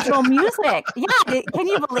all original music. Yeah, can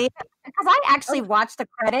you believe it? Because I actually watched the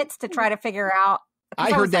credits to try to figure out.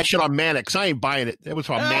 I heard that shit on Mannix. I ain't buying it. It was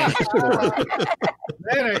on Mannix.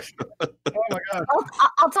 Mannix. Oh my God.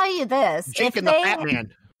 I'll tell you this. Jake and the Fat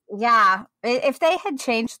Man. Yeah. If they had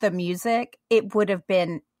changed the music, it would have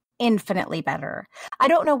been infinitely better. I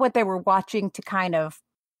don't know what they were watching to kind of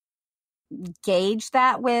gauge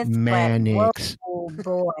that with. Mannix. Oh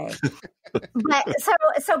boy. But so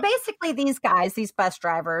basically these guys, these bus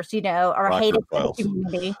drivers, you know, are hated by the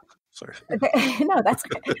community. Sorry. No, that's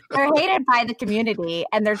good. They're hated by the community,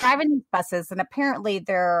 and they're driving these buses, and apparently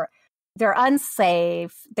they're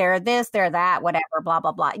unsafe. They're this, they're that, whatever, blah,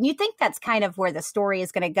 blah, blah. And you think that's kind of where the story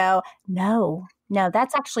is going to go. No,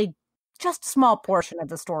 that's actually just a small portion of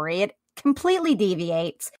the story. It completely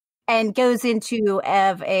deviates and goes into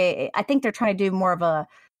I think they're trying to do more of a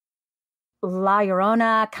La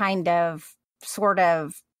Llorona kind of sort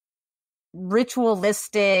of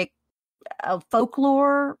ritualistic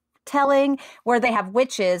folklore telling, where they have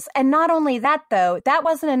witches. And not only that, though, that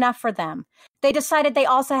wasn't enough for them. They decided they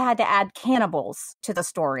also had to add cannibals to the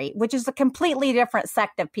story, which is a completely different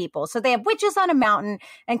sect of people. So they have witches on a mountain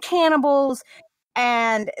and cannibals,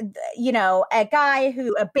 and, you know, a guy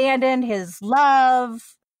who abandoned his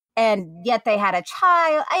love, and yet they had a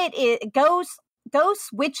child. Ghosts,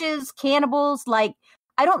 witches, cannibals. Like,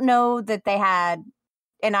 I don't know that they had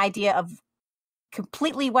an idea of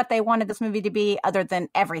completely what they wanted this movie to be, other than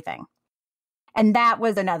everything. And that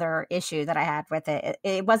was another issue that I had with it.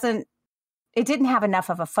 It didn't have enough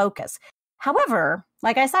of a focus. However,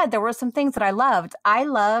 like I said, there were some things that I loved. I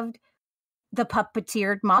loved the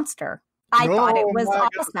puppeteered monster. I thought it was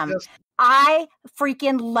awesome. Goodness. I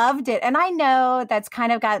freaking loved it. And I know that's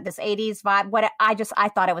kind of got this 80s vibe. I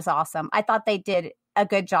thought it was awesome. I thought they did a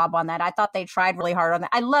good job on that. I thought they tried really hard on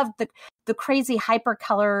that. I loved the crazy hyper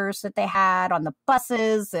colors that they had on the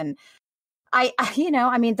buses. And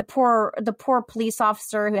the poor police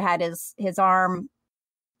officer who had his arm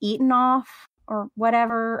eaten off or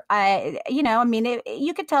whatever.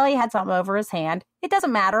 You could tell he had something over his hand. It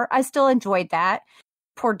doesn't matter. I still enjoyed that.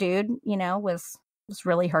 Poor dude, was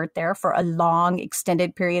really hurt there for a long,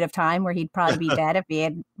 extended period of time where he'd probably be dead if he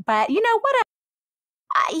had. But what?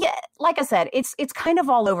 Like I said, it's kind of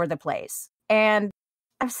all over the place. And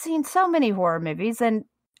I've seen so many horror movies, and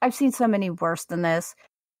I've seen so many worse than this.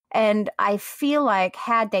 And I feel like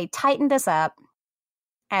had they tightened this up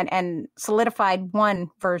and solidified one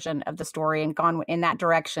version of the story and gone in that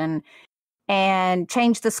direction and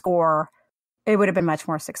changed the score, it would have been much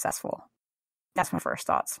more successful. That's my first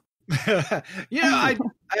thoughts. I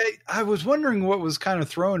was wondering what was kind of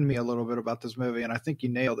throwing me a little bit about this movie, and I think you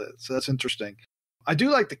nailed it. So that's interesting. I do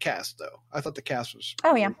like the cast, though. I thought the cast was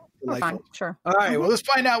fine. Sure. All right, well, let's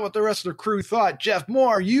find out what the rest of the crew thought. Jeff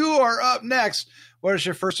Mohr, you are up next. What is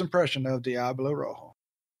your first impression of Diablo Rojo?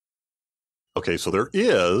 Okay, so there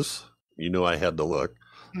is, I had to look,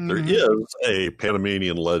 there is a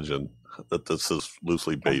Panamanian legend that this is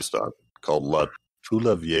loosely based on called La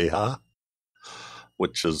Tula Vieja,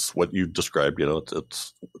 which is what you described.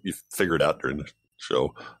 It's you figured out during the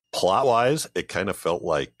show. Plot-wise, it kind of felt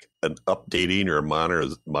like an updating or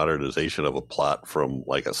a modernization of a plot from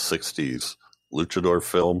like a 60s luchador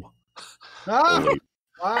film. Only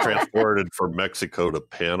transported from Mexico to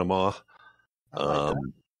Panama. The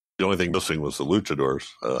only thing missing was the luchadors.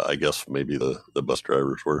 I guess maybe the bus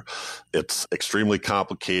drivers were. It's extremely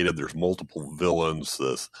complicated. There's multiple villains.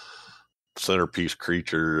 The centerpiece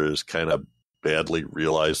creature is kind of badly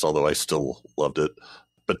realized, although I still loved it.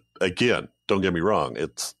 But again, don't get me wrong.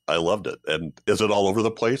 I loved it. And is it all over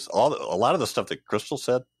the place? A lot of the stuff that Crystal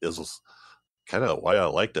said is kind of why I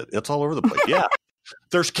liked it. It's all over the place. Yeah.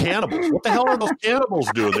 There's cannibals. What the hell are those cannibals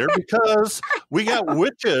doing there? Because we got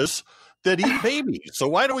witches that eat babies. So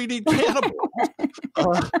why do we need cannibals?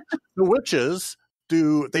 The witches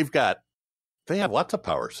they have lots of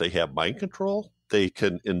powers. They have mind control. They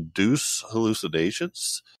can induce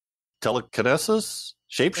hallucinations, telekinesis,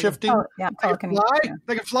 shape-shifting. They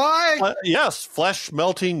can fly. Yes.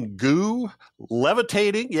 Flesh-melting goo,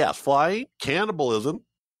 levitating. Yes. Flying, cannibalism,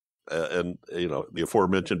 and the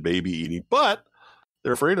aforementioned baby eating. But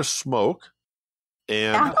they're afraid of smoke.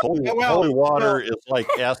 And holy water is like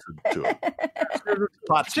acid to it.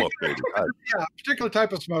 Hot smoke, baby. Yeah, particular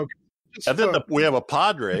type of smoke. And then we have a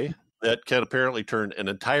padre that can apparently turn an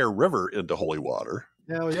entire river into holy water.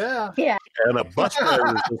 Hell yeah. Yeah. And a bus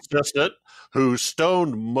driver's assistant who's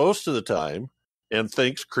stoned most of the time and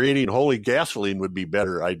thinks creating holy gasoline would be a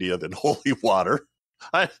better idea than holy water.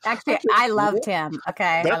 I loved him.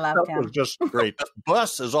 Okay, I loved him. That was just great. The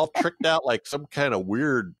bus is all tricked out like some kind of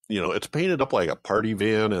weird, it's painted up like a party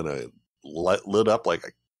van and lit up like a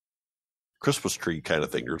Christmas tree kind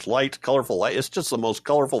of thing. There's lights, colorful light. It's just the most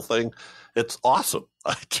colorful thing. It's awesome.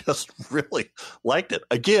 I just really liked it.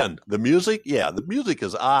 Again, the music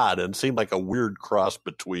is odd and seemed like a weird cross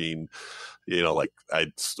between,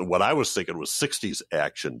 what I was thinking was 60s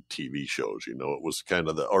action TV shows. It was kind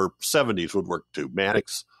of or 70s would work too.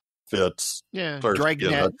 Mannix fits,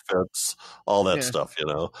 Dragnet fits, all that stuff.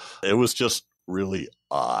 It was just really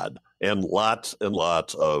odd and lots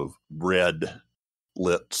of red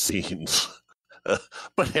lit scenes.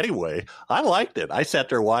 But anyway, I liked it. I sat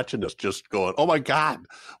there watching this just going, oh my God,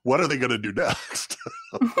 what are they going to do next?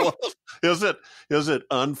 Is it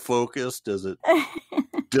unfocused? Is it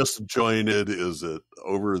disjointed? Is it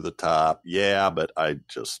over the top? Yeah, but I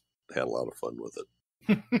just had a lot of fun with it.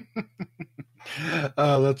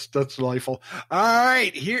 That's delightful. All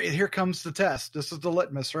right, here comes the test. This is the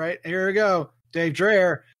litmus, right? Here we go. Dave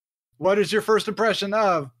Dreher, what is your first impression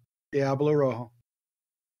of Diablo Rojo?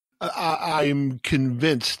 I'm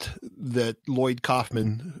convinced that Lloyd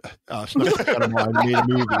Kaufman snuck out of mine and made a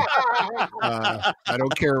movie. I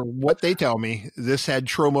don't care what they tell me. This had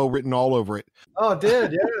Tromo written all over it. Oh, it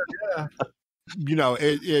did. Yeah.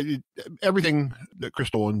 Everything that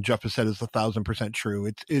Crystal and Jeff has said is 1,000%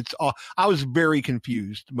 true. It's all. I was very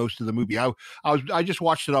confused most of the movie. I just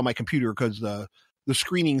watched it on my computer because the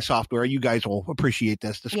screening software. You guys will appreciate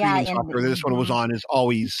this. The screening software this one was on is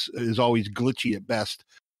always glitchy at best.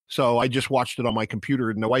 So I just watched it on my computer,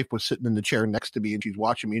 and the wife was sitting in the chair next to me, and she's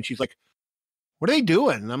watching me, and she's like, "What are they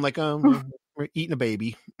doing?" And I'm like, "We're eating a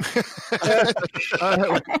baby."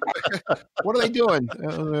 What are they doing?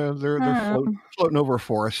 They're floating over a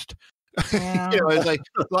forest. Yeah. It's like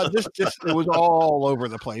this. It was all over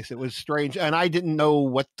the place. It was strange, and I didn't know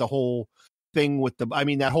what the whole thing with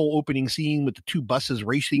that whole opening scene with the two buses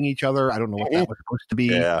racing each other. I don't know what that was supposed to be.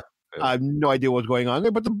 Yeah. I have no idea what was going on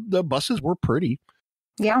there, but the buses were pretty.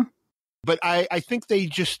 Yeah. But I think they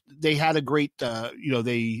had a great,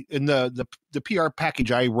 in the PR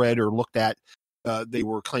package I read or looked at, they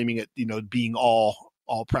were claiming it, being all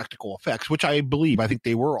practical effects, which I believe. I think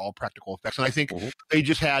they were all practical effects, and I think they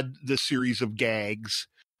just had this series of gags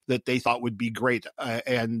that they thought would be great,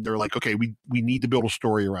 and they're like, okay, we need to build a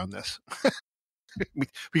story around this.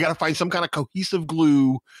 we got to find some kind of cohesive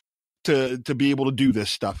glue to be able to do this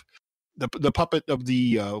stuff. The puppet of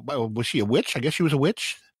the was she a witch? I guess she was a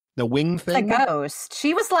witch. The wing thing, a ghost.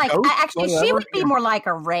 She was like, she would be more like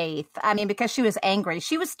a wraith. I mean, because she was angry,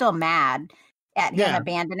 she was still mad at him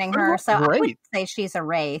abandoning her. So I would say she's a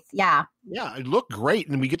wraith. Yeah. Yeah, it looked great.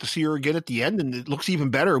 And we get to see her again at the end, and it looks even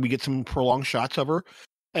better. We get some prolonged shots of her.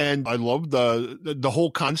 And I love the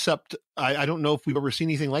whole concept. I don't know if we've ever seen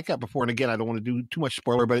anything like that before. And again, I don't want to do too much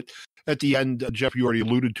spoiler, but at the end, Jeff, you already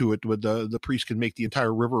alluded to it, with the priest can make the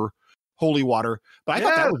entire river holy water. But I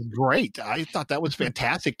thought that was great. I thought that was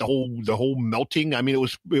fantastic. The whole melting. I mean,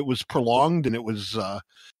 it was prolonged, and it was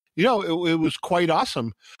it was quite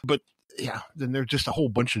awesome. But yeah, then there's just a whole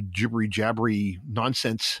bunch of jibbery jabbery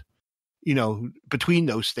nonsense, between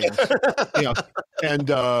those things. And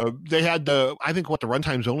they had I think the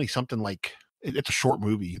runtime's only something like, it's a short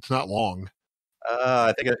movie. It's not long.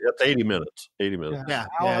 I think it's 80 minutes. 80 minutes. Yeah.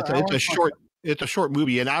 It's a short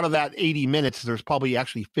movie, and out of that 80 minutes, there's probably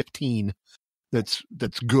actually 15 that's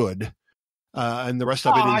good, and the rest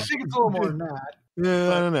of it is. I think it's a little more than that.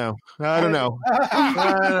 I don't know.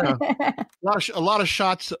 A lot of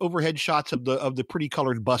shots, overhead shots of the pretty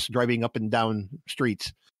colored bus driving up and down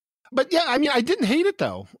streets. But yeah, I mean, I didn't hate it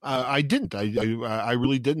though. I didn't. I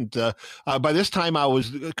really didn't. By this time, I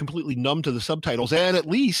was completely numb to the subtitles, and at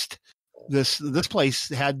least this place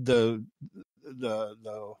had the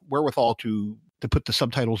wherewithal to put the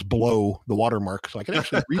subtitles below the watermark, so I could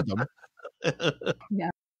actually read them. Yeah,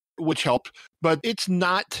 which helped. But it's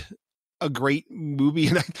not a great movie,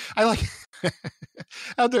 and I like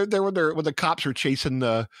out there when the cops are chasing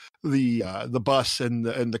the bus, and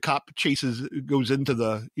the cop goes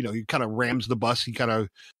into he kind of rams the bus.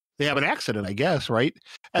 They have an accident, I guess, right?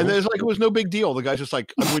 And there's it was no big deal. The guy's just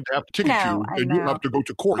like, I'm going to have to ticket you, and you have to go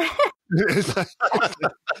to court. It's like,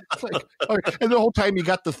 okay. And the whole time you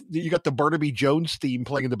got the Barnaby Jones theme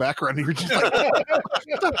playing in the background, and you're just like,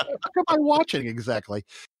 what am I watching exactly?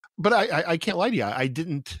 But I can't lie to you, I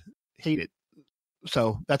didn't hate it.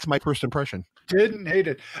 So that's my first impression. Didn't hate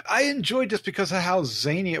it. I enjoyed just because of how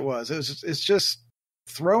zany it was. It's just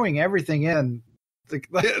throwing everything in.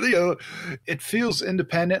 It feels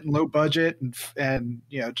independent and low budget, and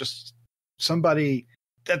just somebody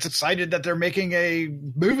that's excited that they're making a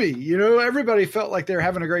movie. Everybody felt like they're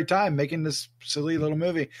having a great time making this silly little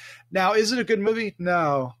movie. Now, is it a good movie?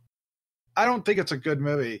 No, I don't think it's a good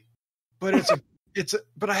movie, but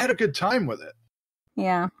but I had a good time with it.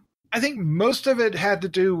 Yeah. I think most of it had to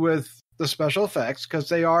do with the special effects, because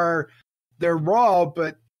they're raw,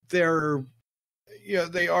 but they are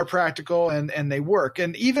practical and they work.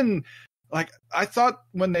 And even I thought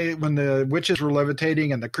when the witches were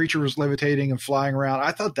levitating and the creature was levitating and flying around,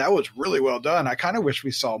 I thought that was really well done. I kind of wish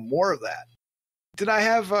we saw more of that. Did I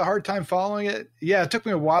have a hard time following it? Yeah, it took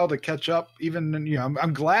me a while to catch up. Even,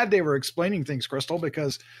 I'm glad they were explaining things, Crystal,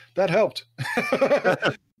 because that helped.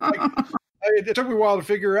 It took me a while to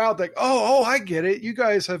figure out I get it. You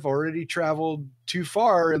guys have already traveled too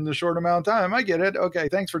far in the short amount of time. I get it. Okay,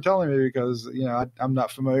 thanks for telling me, because I'm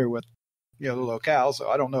not familiar with the locale, so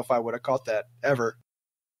I don't know if I would have caught that ever.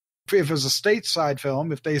 If it was a stateside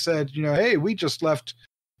film, if they said, hey, we just left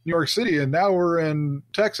New York City and now we're in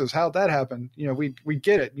Texas, how'd that happen? We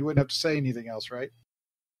get it. You wouldn't have to say anything else, right?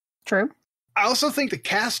 True. I also think the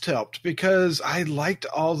cast helped, because I liked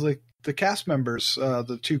all the cast members,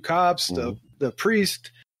 the two cops, the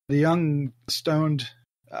priest, the young stoned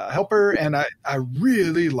helper, and I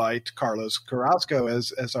really liked Carlos Carrasco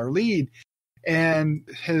as our lead and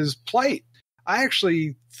his plight. I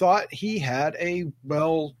actually thought he had a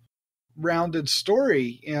well-rounded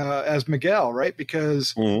story as Miguel, right?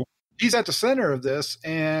 Because he's at the center of this,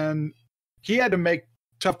 and he had to make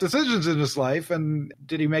tough decisions in his life. And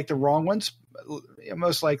did he make the wrong ones?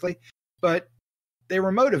 Most likely. But they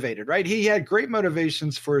were motivated, right? He had great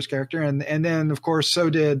motivations for his character. And then, of course,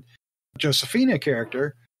 so did Josefina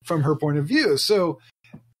character from her point of view. So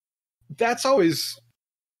that's always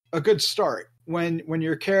a good start when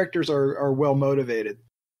your characters are well motivated.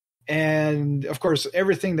 And of course,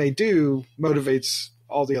 everything they do motivates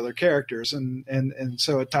all the other characters. And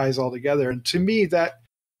so it ties all together. And to me, that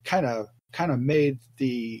kind of made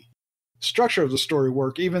the structure of the story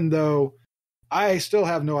work, even though I still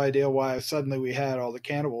have no idea why suddenly we had all the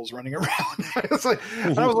cannibals running around. I was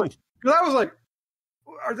like,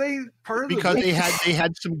 are they part of because the they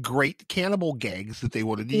had some great cannibal gags that they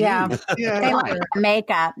wanted to Yeah. use. Yeah. They like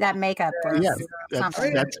makeup. That makeup was Yeah,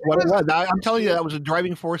 something. that's what it was. I'm telling you, that was a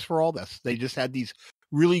driving force for all this. They just had these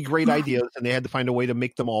really great ideas, and they had to find a way to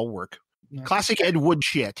make them all work. Yeah. Classic Ed Wood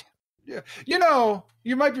shit. Yeah,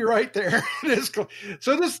 you might be right there. It is cool.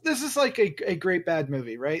 So this is like a great bad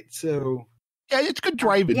movie, right? So Yeah, it's good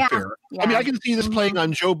driving fare. Yeah. I mean, I can see this playing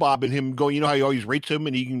on Joe Bob and him going, how he always rates him,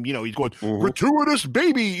 and he can, he's going, gratuitous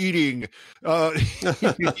baby eating, acid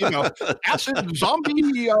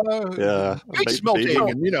zombie face melting, baby.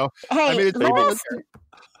 and Hey, I mean, it's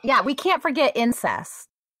we can't forget incest.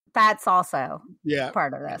 That's also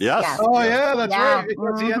part of this. Yes. Oh yeah, that's right. Yeah.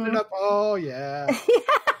 Because he ended up. Oh yeah.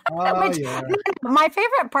 My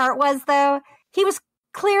favorite part was though he was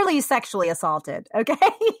clearly sexually assaulted. Okay,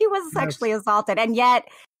 he was sexually assaulted, and yet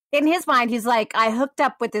in his mind he's like, I hooked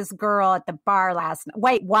up with this girl at the bar last night.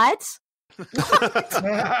 Wait, what?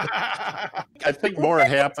 I think more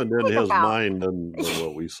happened in his mind than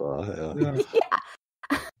what we saw. Yeah.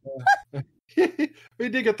 We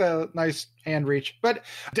did get the nice hand reach. But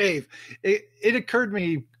Dave, it occurred to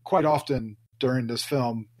me quite often during this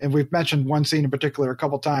film, and we've mentioned one scene in particular a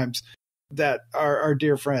couple times, that our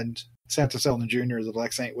dear friend Santa Selden Jr., the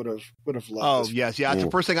Black Saint, would have loved. Oh yes, that's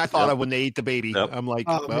the first thing I thought of when they ate the baby. Yep. I'm like,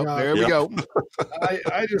 God. there we go.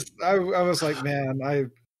 I was like, man,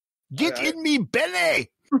 Get in me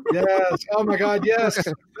belly. Yes. Oh my God. Yes.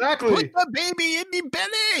 Exactly. Put the baby in me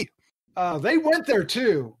belly. They went there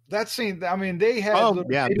too. That scene. I mean, they had.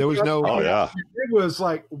 There was no. Oh yeah. It was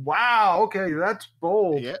like, wow. Okay, that's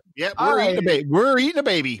bold. Yep. We're eating a baby. We're eating a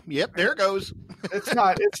baby. Yep. There it goes. It's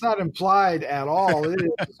not implied at all. It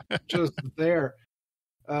is just there.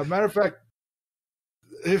 Matter of fact,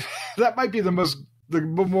 that might be the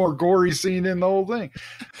more gory scene in the whole thing.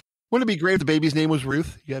 Wouldn't it be great if the baby's name was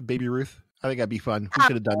Ruth? You got baby Ruth. I think that'd be fun. We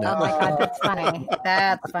should have done that. Oh my God, that's funny.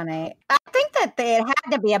 That's funny. I think that it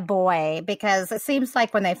had to be a boy because it seems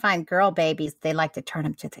like when they find girl babies, they like to turn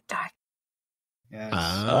them to the dark. Yes.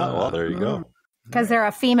 Well, there you go. Because they're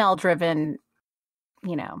a female-driven,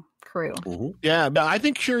 crew. Mm-hmm. Yeah, but I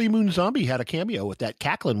think Sherry Moon Zombie had a cameo with that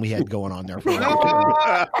cackling we had going on there for a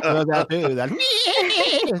while. Like, hey, look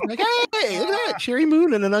at that, Sherry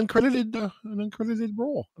Moon in an uncredited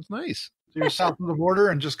role. That's nice. So you're south of the border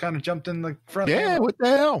and just kind of jumped in the front. Yeah, what the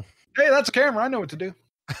hell? Hey, that's a camera. I know what to do.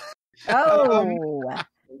 Oh.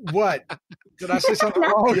 What? Did I say something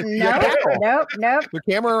wrong? Nope. The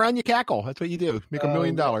camera around you cackle. That's what you do. Make $1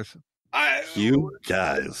 million. You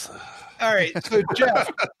guys. All right. So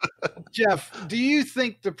Jeff, do you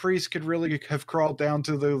think the priest could really have crawled down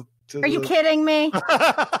to the? Are you kidding me?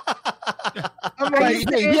 He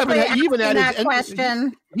even had his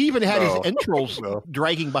question. He even had his entrails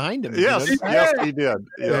dragging behind him. Yes, he did.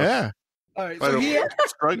 Yeah. All right. So he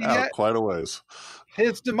struck out quite a ways.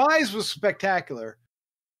 His demise was spectacular,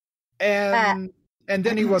 and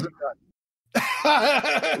then he wasn't done.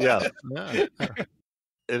 Yeah.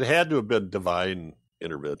 It had to have been divine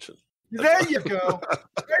intervention. There you go.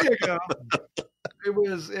 It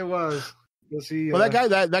was. Well,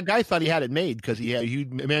 that guy thought he had it made because he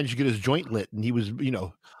managed to get his joint lit, and he was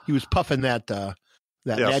puffing that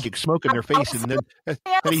magic smoke in their face, and then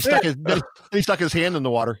he stuck his hand in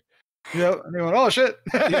the water. Yeah, and he went, "Oh shit!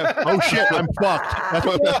 Yeah. Oh shit, I'm fucked." That's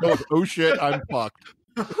what that was. Oh shit, I'm fucked.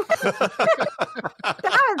 He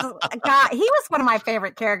was one of my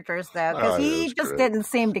favorite characters though, because he just didn't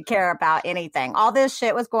seem to care about anything. All this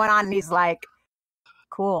shit was going on, and he's like,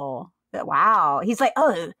 "Cool, wow." He's like,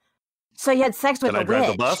 "Oh, so you had sex with a witch?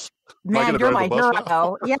 Drive the bus? Man, you're my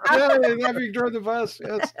hero." Yeah, having drive the bus.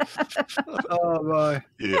 Yes. Oh my.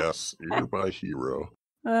 Yes, you're my hero.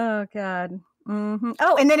 Oh God. Mm-hmm.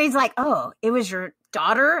 Oh, and then he's like, "Oh, it was your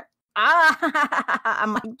daughter."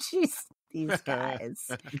 I'm like, "Jeez, these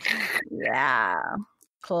guys." Yeah,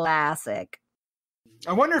 classic.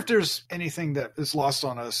 I wonder if there's anything that is lost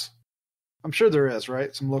on us. I'm sure there is,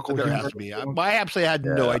 right? Some local. There has to be. I absolutely had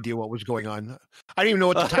no idea what was going on. I didn't even know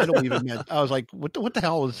what the title even meant. I was like, "What the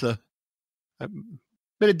hell is the?"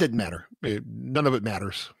 But it didn't matter. None of it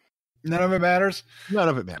matters. None of it matters. None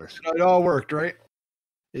of it matters. It all worked, right?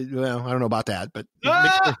 Well, I don't know about that, but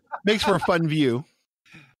it makes for a fun view.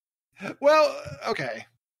 Well, okay.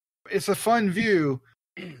 It's a fun view.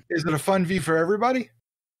 Is it a fun view for everybody?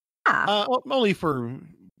 Only for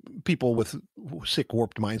people with sick,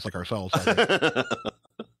 warped minds like ourselves.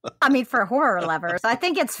 I mean, for horror lovers, I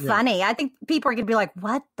think it's funny. I think people are going to be like,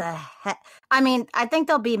 what the heck? I mean, I think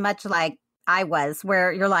they'll be much like I was,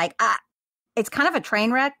 where you're like, it's kind of a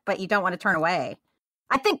train wreck, but you don't want to turn away.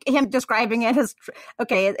 I think him describing it as,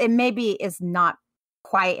 okay, it maybe is not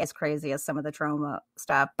quite as crazy as some of the trauma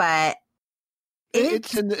stuff, but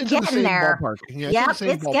it's in the getting same there. ballpark. Yeah, Yep,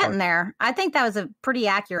 it's getting there. I think that was a pretty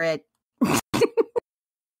accurate.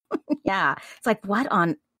 Yeah, it's like, what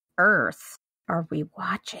on earth are we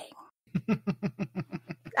watching?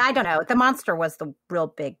 I don't know. The monster was the real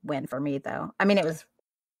big win for me, though. I mean, it was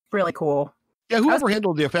really cool. Yeah, whoever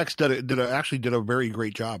handled the effects did a very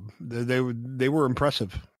great job. They were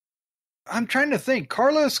impressive. I'm trying to think.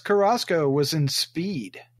 Carlos Carrasco was in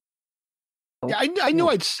Speed. Yeah, I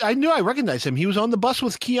knew I recognized him. He was on the bus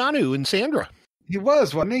with Keanu and Sandra. He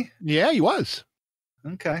was, wasn't he? Yeah, he was.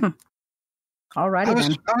 Okay. All right. I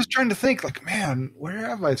was trying to think, like, man, where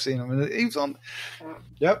have I seen him? And he was on.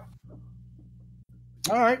 Yep.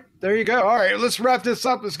 All right, there you go. All right, let's wrap this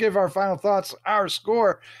up. Let's give our final thoughts, our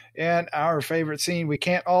score, and our favorite scene. We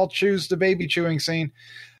can't all choose the baby chewing scene.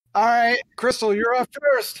 All right, Crystal, you're up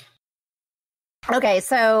first. Okay,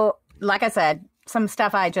 so like I said, some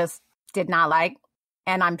stuff I just did not like,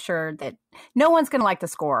 and I'm sure that no one's going to like the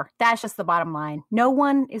score. That's just the bottom line. No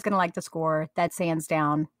one is going to like the score. That's hands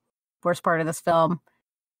down worst part of this film.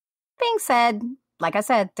 Being said, like I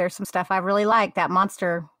said, there's some stuff I really like. That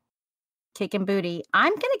monster kicking booty.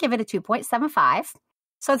 I'm going to give it a 2.75.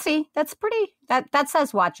 So see, that's pretty, that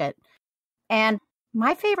says watch it. And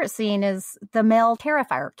my favorite scene is the male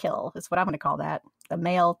Terrifier kill, is what I'm going to call that. The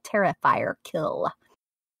male Terrifier kill.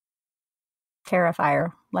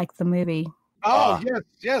 Terrifier, like the movie. Oh,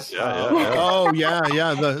 yes. Yeah. Oh, yeah.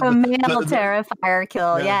 The male Terrifier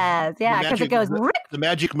kill, yes. Yeah, because it goes rip. The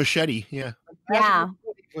magic machete, yeah. Yeah.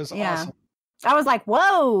 It was Yeah. awesome. I was like,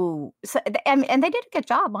 whoa. So, and they did a good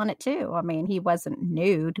job on it, too. I mean, he wasn't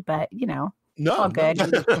nude, but, you know, No, all good.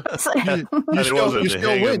 So, And he wasn't still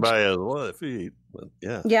hanging wins. by his feet. But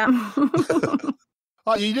yeah. yeah.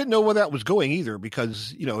 Oh, you didn't know where that was going either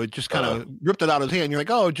because, you know, it just kind of ripped it out of his hand. You're like,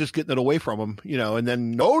 oh, just getting it away from him, you know, and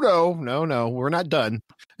then, no, we're not done.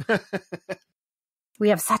 We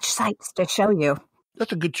have such sights to show you.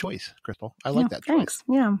 That's a good choice, Crystal. I like that choice. Thanks.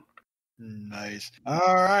 Yeah. Nice.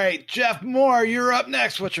 All right, Jeff Mohr, you're up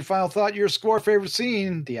next. What's your final thought? Your score, favorite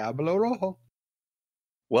scene? Diablo Rojo.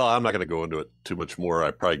 Well, I'm not going to go into it too much more. I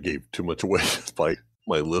probably gave too much away by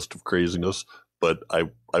my list of craziness. But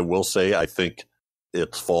I will say I think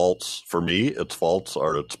its faults, for me, its faults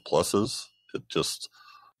are its pluses. It just,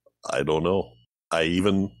 I don't know. I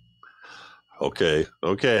even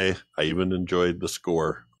enjoyed the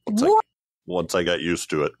score once I got used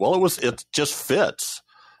to it. Well, it just fits.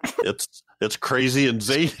 It's crazy and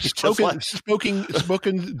zany. Spoken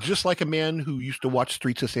just like a man who used to watch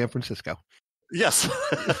Streets of San Francisco. Yes.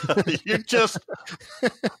 You're just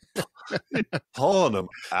pulling them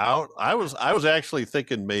out. I was actually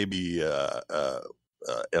thinking maybe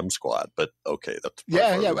M Squad, but okay, that's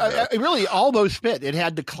really all those fit. It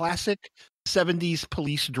had the classic 70s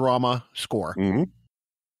police drama score. Mm-hmm.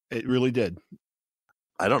 It really did.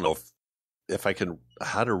 I don't know if I can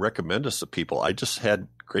how to recommend this to people. I just had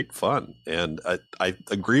great fun, and I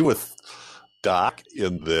agree with Doc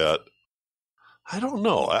in that. I don't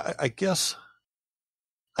know. I guess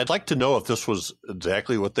I'd like to know if this was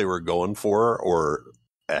exactly what they were going for, or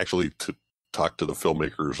actually to talk to the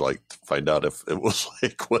filmmakers, like to find out if it was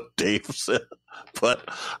like what Dave said. But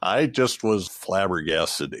I just was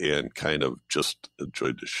flabbergasted and kind of just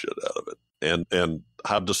enjoyed the shit out of it, and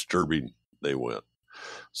how disturbing they went.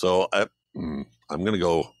 So I'm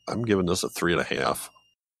giving this a 3.5.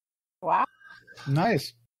 Wow.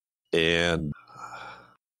 Nice. And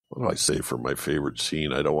what do I say for my favorite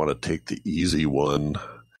scene? I don't want to take the easy one,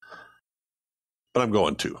 but I'm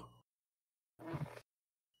going to.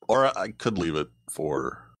 Or I could leave it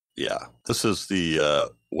for, this is the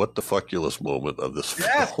what the fuckulous moment of this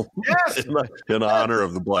film. Yes. in honor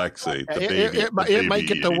of the Black Saint. The baby, it might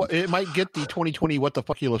get the 2020 What the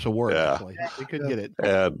Fuckulous award. Yeah. Actually. It could get it.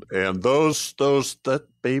 And those that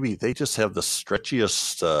baby, they just have the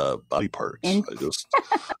stretchiest body parts. I just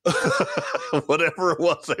whatever it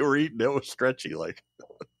was they were eating, it was stretchy. Like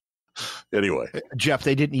anyway, Jeff,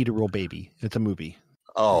 they didn't eat a real baby. It's a movie.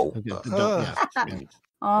 Oh,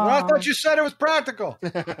 Well, I thought you said it was practical.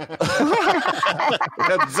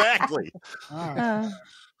 Exactly. All right.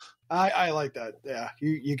 I like that. Yeah,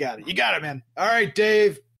 you got it. You got it, man. All right,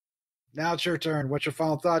 Dave. Now it's your turn. What's your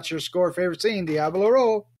final thoughts? Your score, favorite scene? Diablo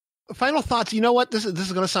Rojo. Final thoughts. You know what? This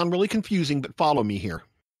is going to sound really confusing, but follow me here.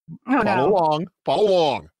 Oh, Follow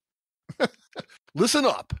along. Listen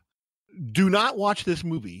up. Do not watch this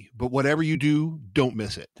movie, but whatever you do, don't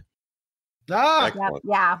miss it. Ah,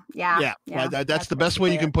 Yeah. That's the best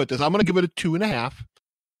way you can put this. I'm going to give it a 2.5.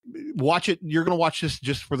 Watch it. You're going to watch this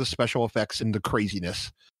just for the special effects and the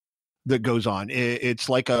craziness. that goes on. It's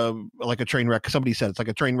like a train wreck. Somebody said it's like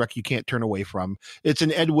a train wreck you can't turn away from. It's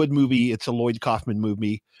an Ed Wood movie. It's a Lloyd Kaufman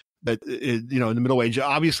movie that, in the Middle Age,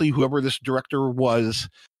 obviously whoever this director was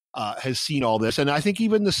has seen all this. And I think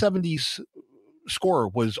even the 70s score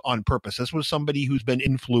was on purpose. This was somebody who's been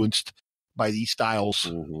influenced by these styles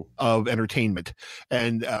of entertainment,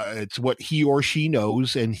 and it's what he or she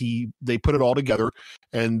knows, and they put it all together,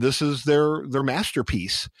 and this is their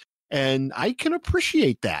masterpiece, and I can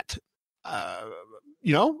appreciate that. I'm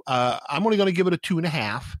only going to give it a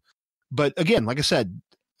 2.5, but again, like I said,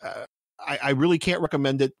 I really can't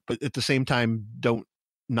recommend it, but at the same time, don't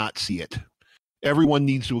not see it. Everyone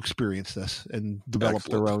needs to experience this and develop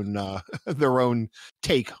their own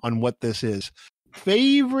take on what this is.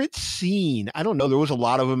 Favorite scene? I don't know. There was a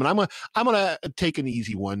lot of them, and I'm gonna take an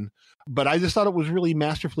easy one, but I just thought it was really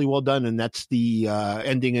masterfully well done, and that's the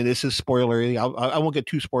ending. And this is spoilery. I won't get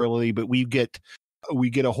too spoilery, but we get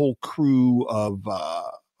a whole crew of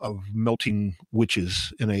melting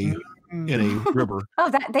witches in a river. Oh,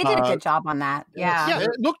 they did a good job on that. Yeah,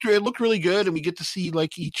 it looked really good, and we get to see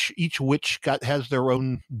like each witch has their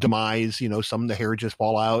own demise. Some of the hair just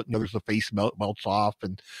fall out, and others the face melts off,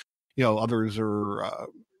 and others are,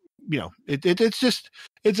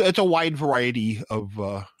 it's a wide variety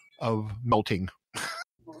of melting.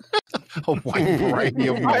 A wide variety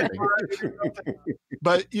of melting.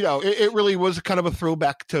 But, it really was kind of a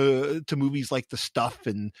throwback to movies like The Stuff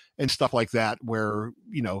and stuff like that, where,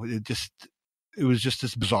 it was just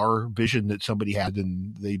this bizarre vision that somebody had,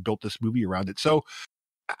 and they built this movie around it. So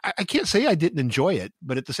I can't say I didn't enjoy it,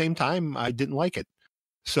 but at the same time, I didn't like it.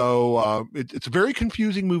 So it's a very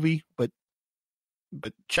confusing movie, but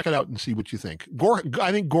check it out and see what you think.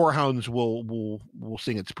 I think Gorehounds will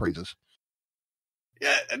sing its praises.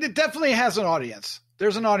 Yeah, it definitely has an audience.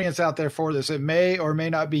 There's an audience out there for this. It may or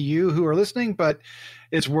may not be you who are listening, but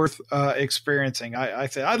it's worth experiencing.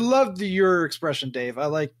 I love your expression, Dave. I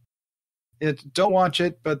like it. Don't watch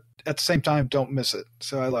it, but at the same time, don't miss it.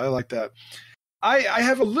 So I like that. I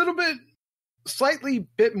have a slightly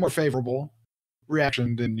bit more favorable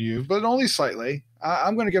reaction than you, but only slightly.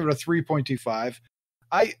 I'm going to give it a 3.25.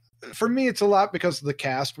 For me, it's a lot because the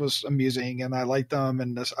cast was amusing and I liked them,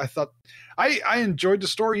 and I thought I enjoyed the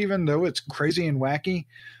story, even though it's crazy and wacky.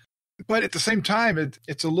 But at the same time,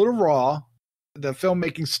 it's a little raw. The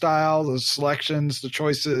filmmaking style, the selections, the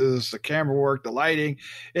choices, the camera work, the lighting,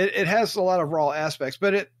 it has a lot of raw aspects.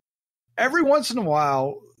 But every once in a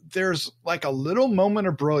while, there's like a little moment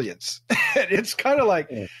of brilliance. It's kind of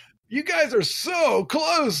like, you guys are so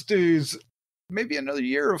close, dudes. Maybe another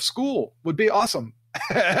year of school would be awesome.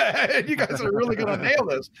 You guys are really going to nail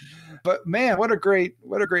this. But man, what a great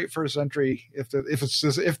first entry. If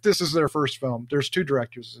this is their first film, there's two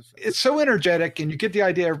directors. It's so energetic, and you get the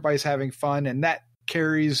idea everybody's having fun, and that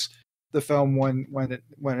carries the film when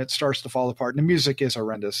it starts to fall apart. And the music is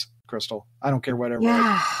horrendous, Crystal. I don't care whatever.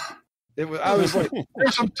 Yeah. I was like,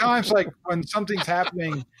 there's some times like when something's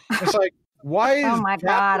happening, it's like, why is oh my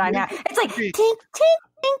God, I know. It's like tink, tink, tink,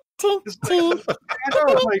 tink, tink, tink,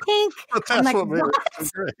 tink. That's what made it so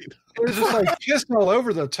great. It was just like kissing all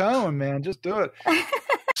over the tone, man. Just do it.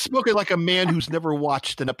 Spoken like a man who's never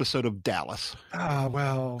watched an episode of Dallas. Oh,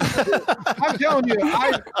 well. I'm telling you,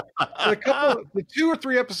 the 2 or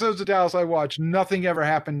 3 episodes of Dallas I watched, nothing ever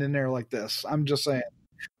happened in there like this. I'm just saying.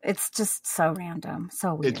 It's just so random,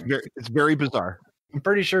 so weird. It's very bizarre. I'm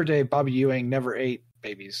pretty sure Bobby Ewing never ate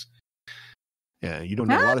babies. Yeah, you don't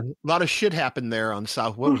know. A lot of shit happened there on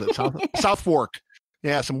South Fork.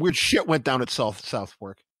 Yeah, some weird shit went down at South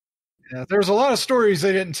Fork. Yeah, there's a lot of stories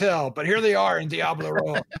they didn't tell, but here they are in Diablo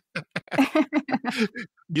Rojo.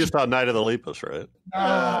 You saw Night of the Lepus, right?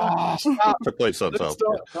 Stop. Took place on South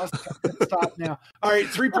Fork. Let's stop now. All right,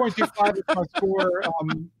 3.25 is my score.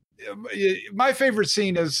 My favorite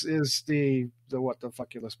scene is the what the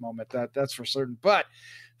fuckulous moment. That's for certain. But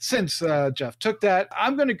since Jeff took that,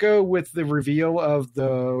 I'm going to go with the reveal of the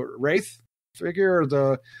Wraith figure, or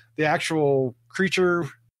the actual creature,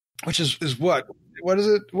 which is what is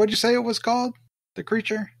it? What'd you say it was called? The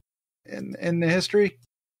creature in the history?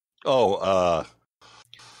 Oh,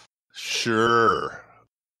 sure.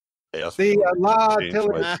 Yes. The La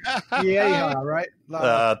Vieja, right?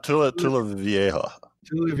 Tula Vieja.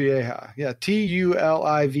 Tula Vieja. Yeah, Tuvieja.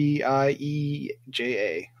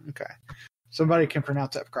 Okay. Somebody can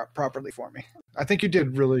pronounce that properly for me. I think you did a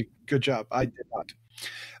really good job. I did not.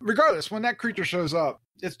 Regardless, when that creature shows up,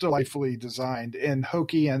 it's delightfully designed and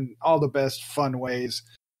hokey and all the best fun ways.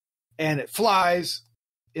 And it flies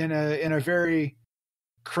in a very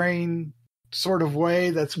Crane sort of way.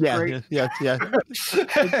 That's great. Yeah.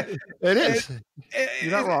 It is.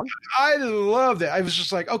 You're not wrong. I loved it. I was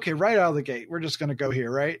just like, okay, right out of the gate, we're just going to go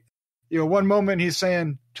here, right? One moment he's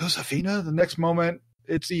saying Josefina, the next moment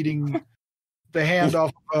it's eating the hand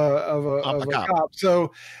off of a cop.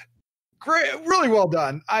 So great, really well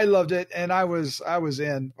done. I loved it, and I was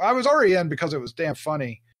in. I was already in because it was damn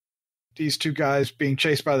funny. These two guys being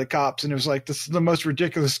chased by the cops, and it was like, this is the most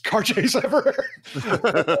ridiculous car chase ever.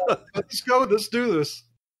 Let's go. Let's do this.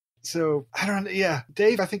 So I don't. Yeah,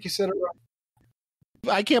 Dave, I think you said it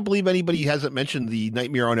right. I can't believe anybody hasn't mentioned the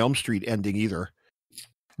Nightmare on Elm Street ending either.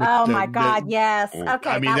 Oh my God! Yes. Okay.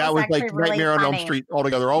 I mean, that was like really Nightmare funny. on Elm Street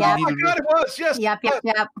altogether. Oh my God, it was. Yes. Yep.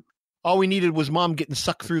 All we needed was Mom getting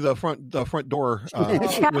sucked through the front door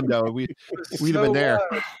window. We'd have been there.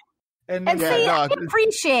 And see, I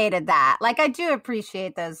appreciated that. Like, I do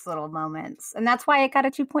appreciate those little moments, and that's why it got a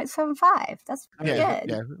 2.75. That's good.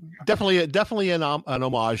 Yeah, definitely an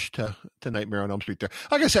homage to Nightmare on Elm Street. There,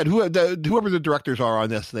 like I said, whoever the directors are on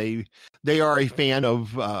this, they are a fan of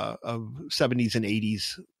 70s and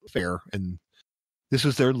 80s fare, and this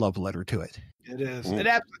is their love letter to it. It is. It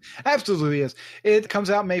absolutely is. It comes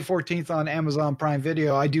out May 14th on Amazon Prime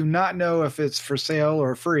Video. I do not know if it's for sale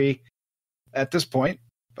or free at this point.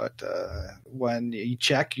 But when you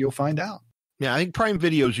check, you'll find out. Yeah, I think Prime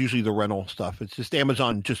Video is usually the rental stuff. It's just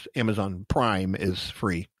Amazon Prime is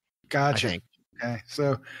free. Gotcha. I think. Okay,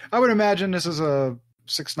 so I would imagine this is a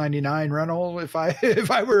 $6.99 rental if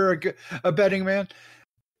I were a betting man.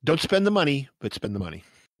 Don't spend the money, but spend the money.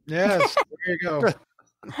 Yes, there you go.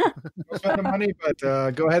 Don't spend the money, but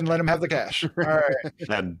go ahead and let them have the cash. All right.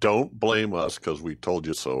 And don't blame us because we told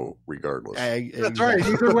you so regardless. That's right.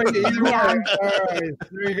 Either way. All right.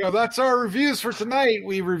 There you go. That's our reviews for tonight.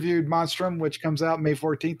 We reviewed Monstrum, which comes out May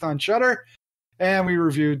 14th on Shudder. And we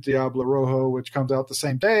reviewed Diablo Rojo, which comes out the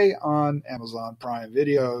same day on Amazon Prime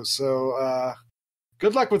Video. So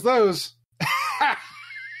good luck with those. I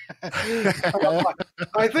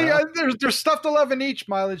think there's stuff to love in each.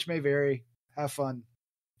 Mileage may vary. Have fun.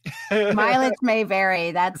 Mileage may vary.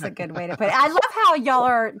 That's a good way to put it. I love how y'all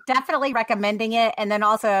are definitely recommending it, and then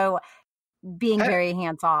also being very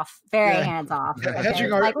hands off. Hands off. Okay.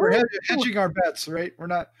 We're hedging our bets, right? We're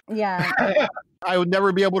not. Yeah. I would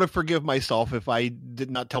never be able to forgive myself if I did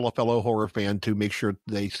not tell a fellow horror fan to make sure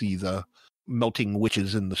they see the melting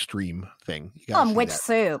witches in the stream thing. Witch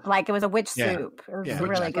soup. Like, it was a witch soup. It was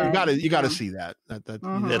really good. You got to see that.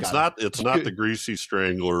 It's not the Greasy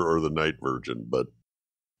Strangler or the Night Virgin, but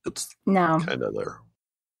it's kind of there.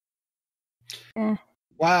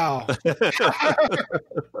 Wow.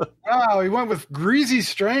 Wow, he went with Greasy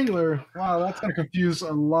Strangler. Wow, that's going to confuse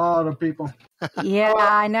a lot of people. Yeah,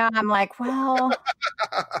 I know. I'm like, well,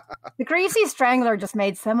 the Greasy Strangler just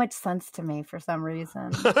made so much sense to me for some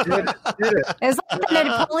reason. Did it? It's like the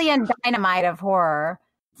Napoleon Dynamite of horror.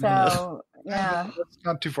 So, yeah. That's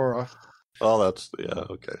not too far off. Oh, that's,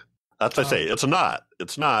 okay. That's what I say. It's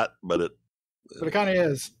not, but it kind of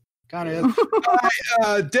is. All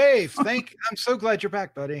right, Dave, I'm so glad you're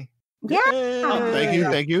back, buddy. Yeah.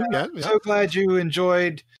 Thank you. Yeah. So glad you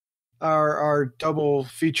enjoyed our double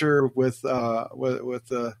feature with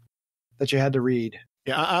that you had to read.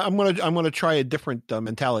 Yeah, I'm gonna try a different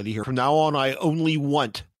mentality here. From now on, I only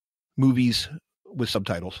want movies with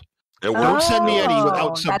subtitles. Don't send me any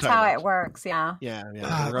without subtitles. That's how it works. Yeah. Yeah.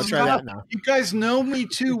 We're gonna try that now. You guys know me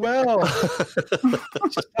too well.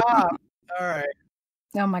 Stop. All right.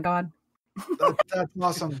 Oh my God. That's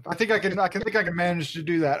awesome. I think I can manage to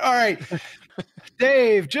do that. All right.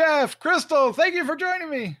 Dave, Jeff, Crystal, thank you for joining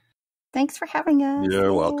me. Thanks for having us.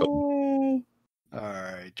 You're welcome. Yay. All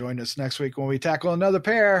right. Join us next week when we tackle another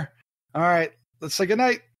pair. All right. Let's say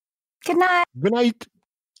goodnight. Good night. Good night.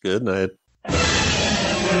 Good night.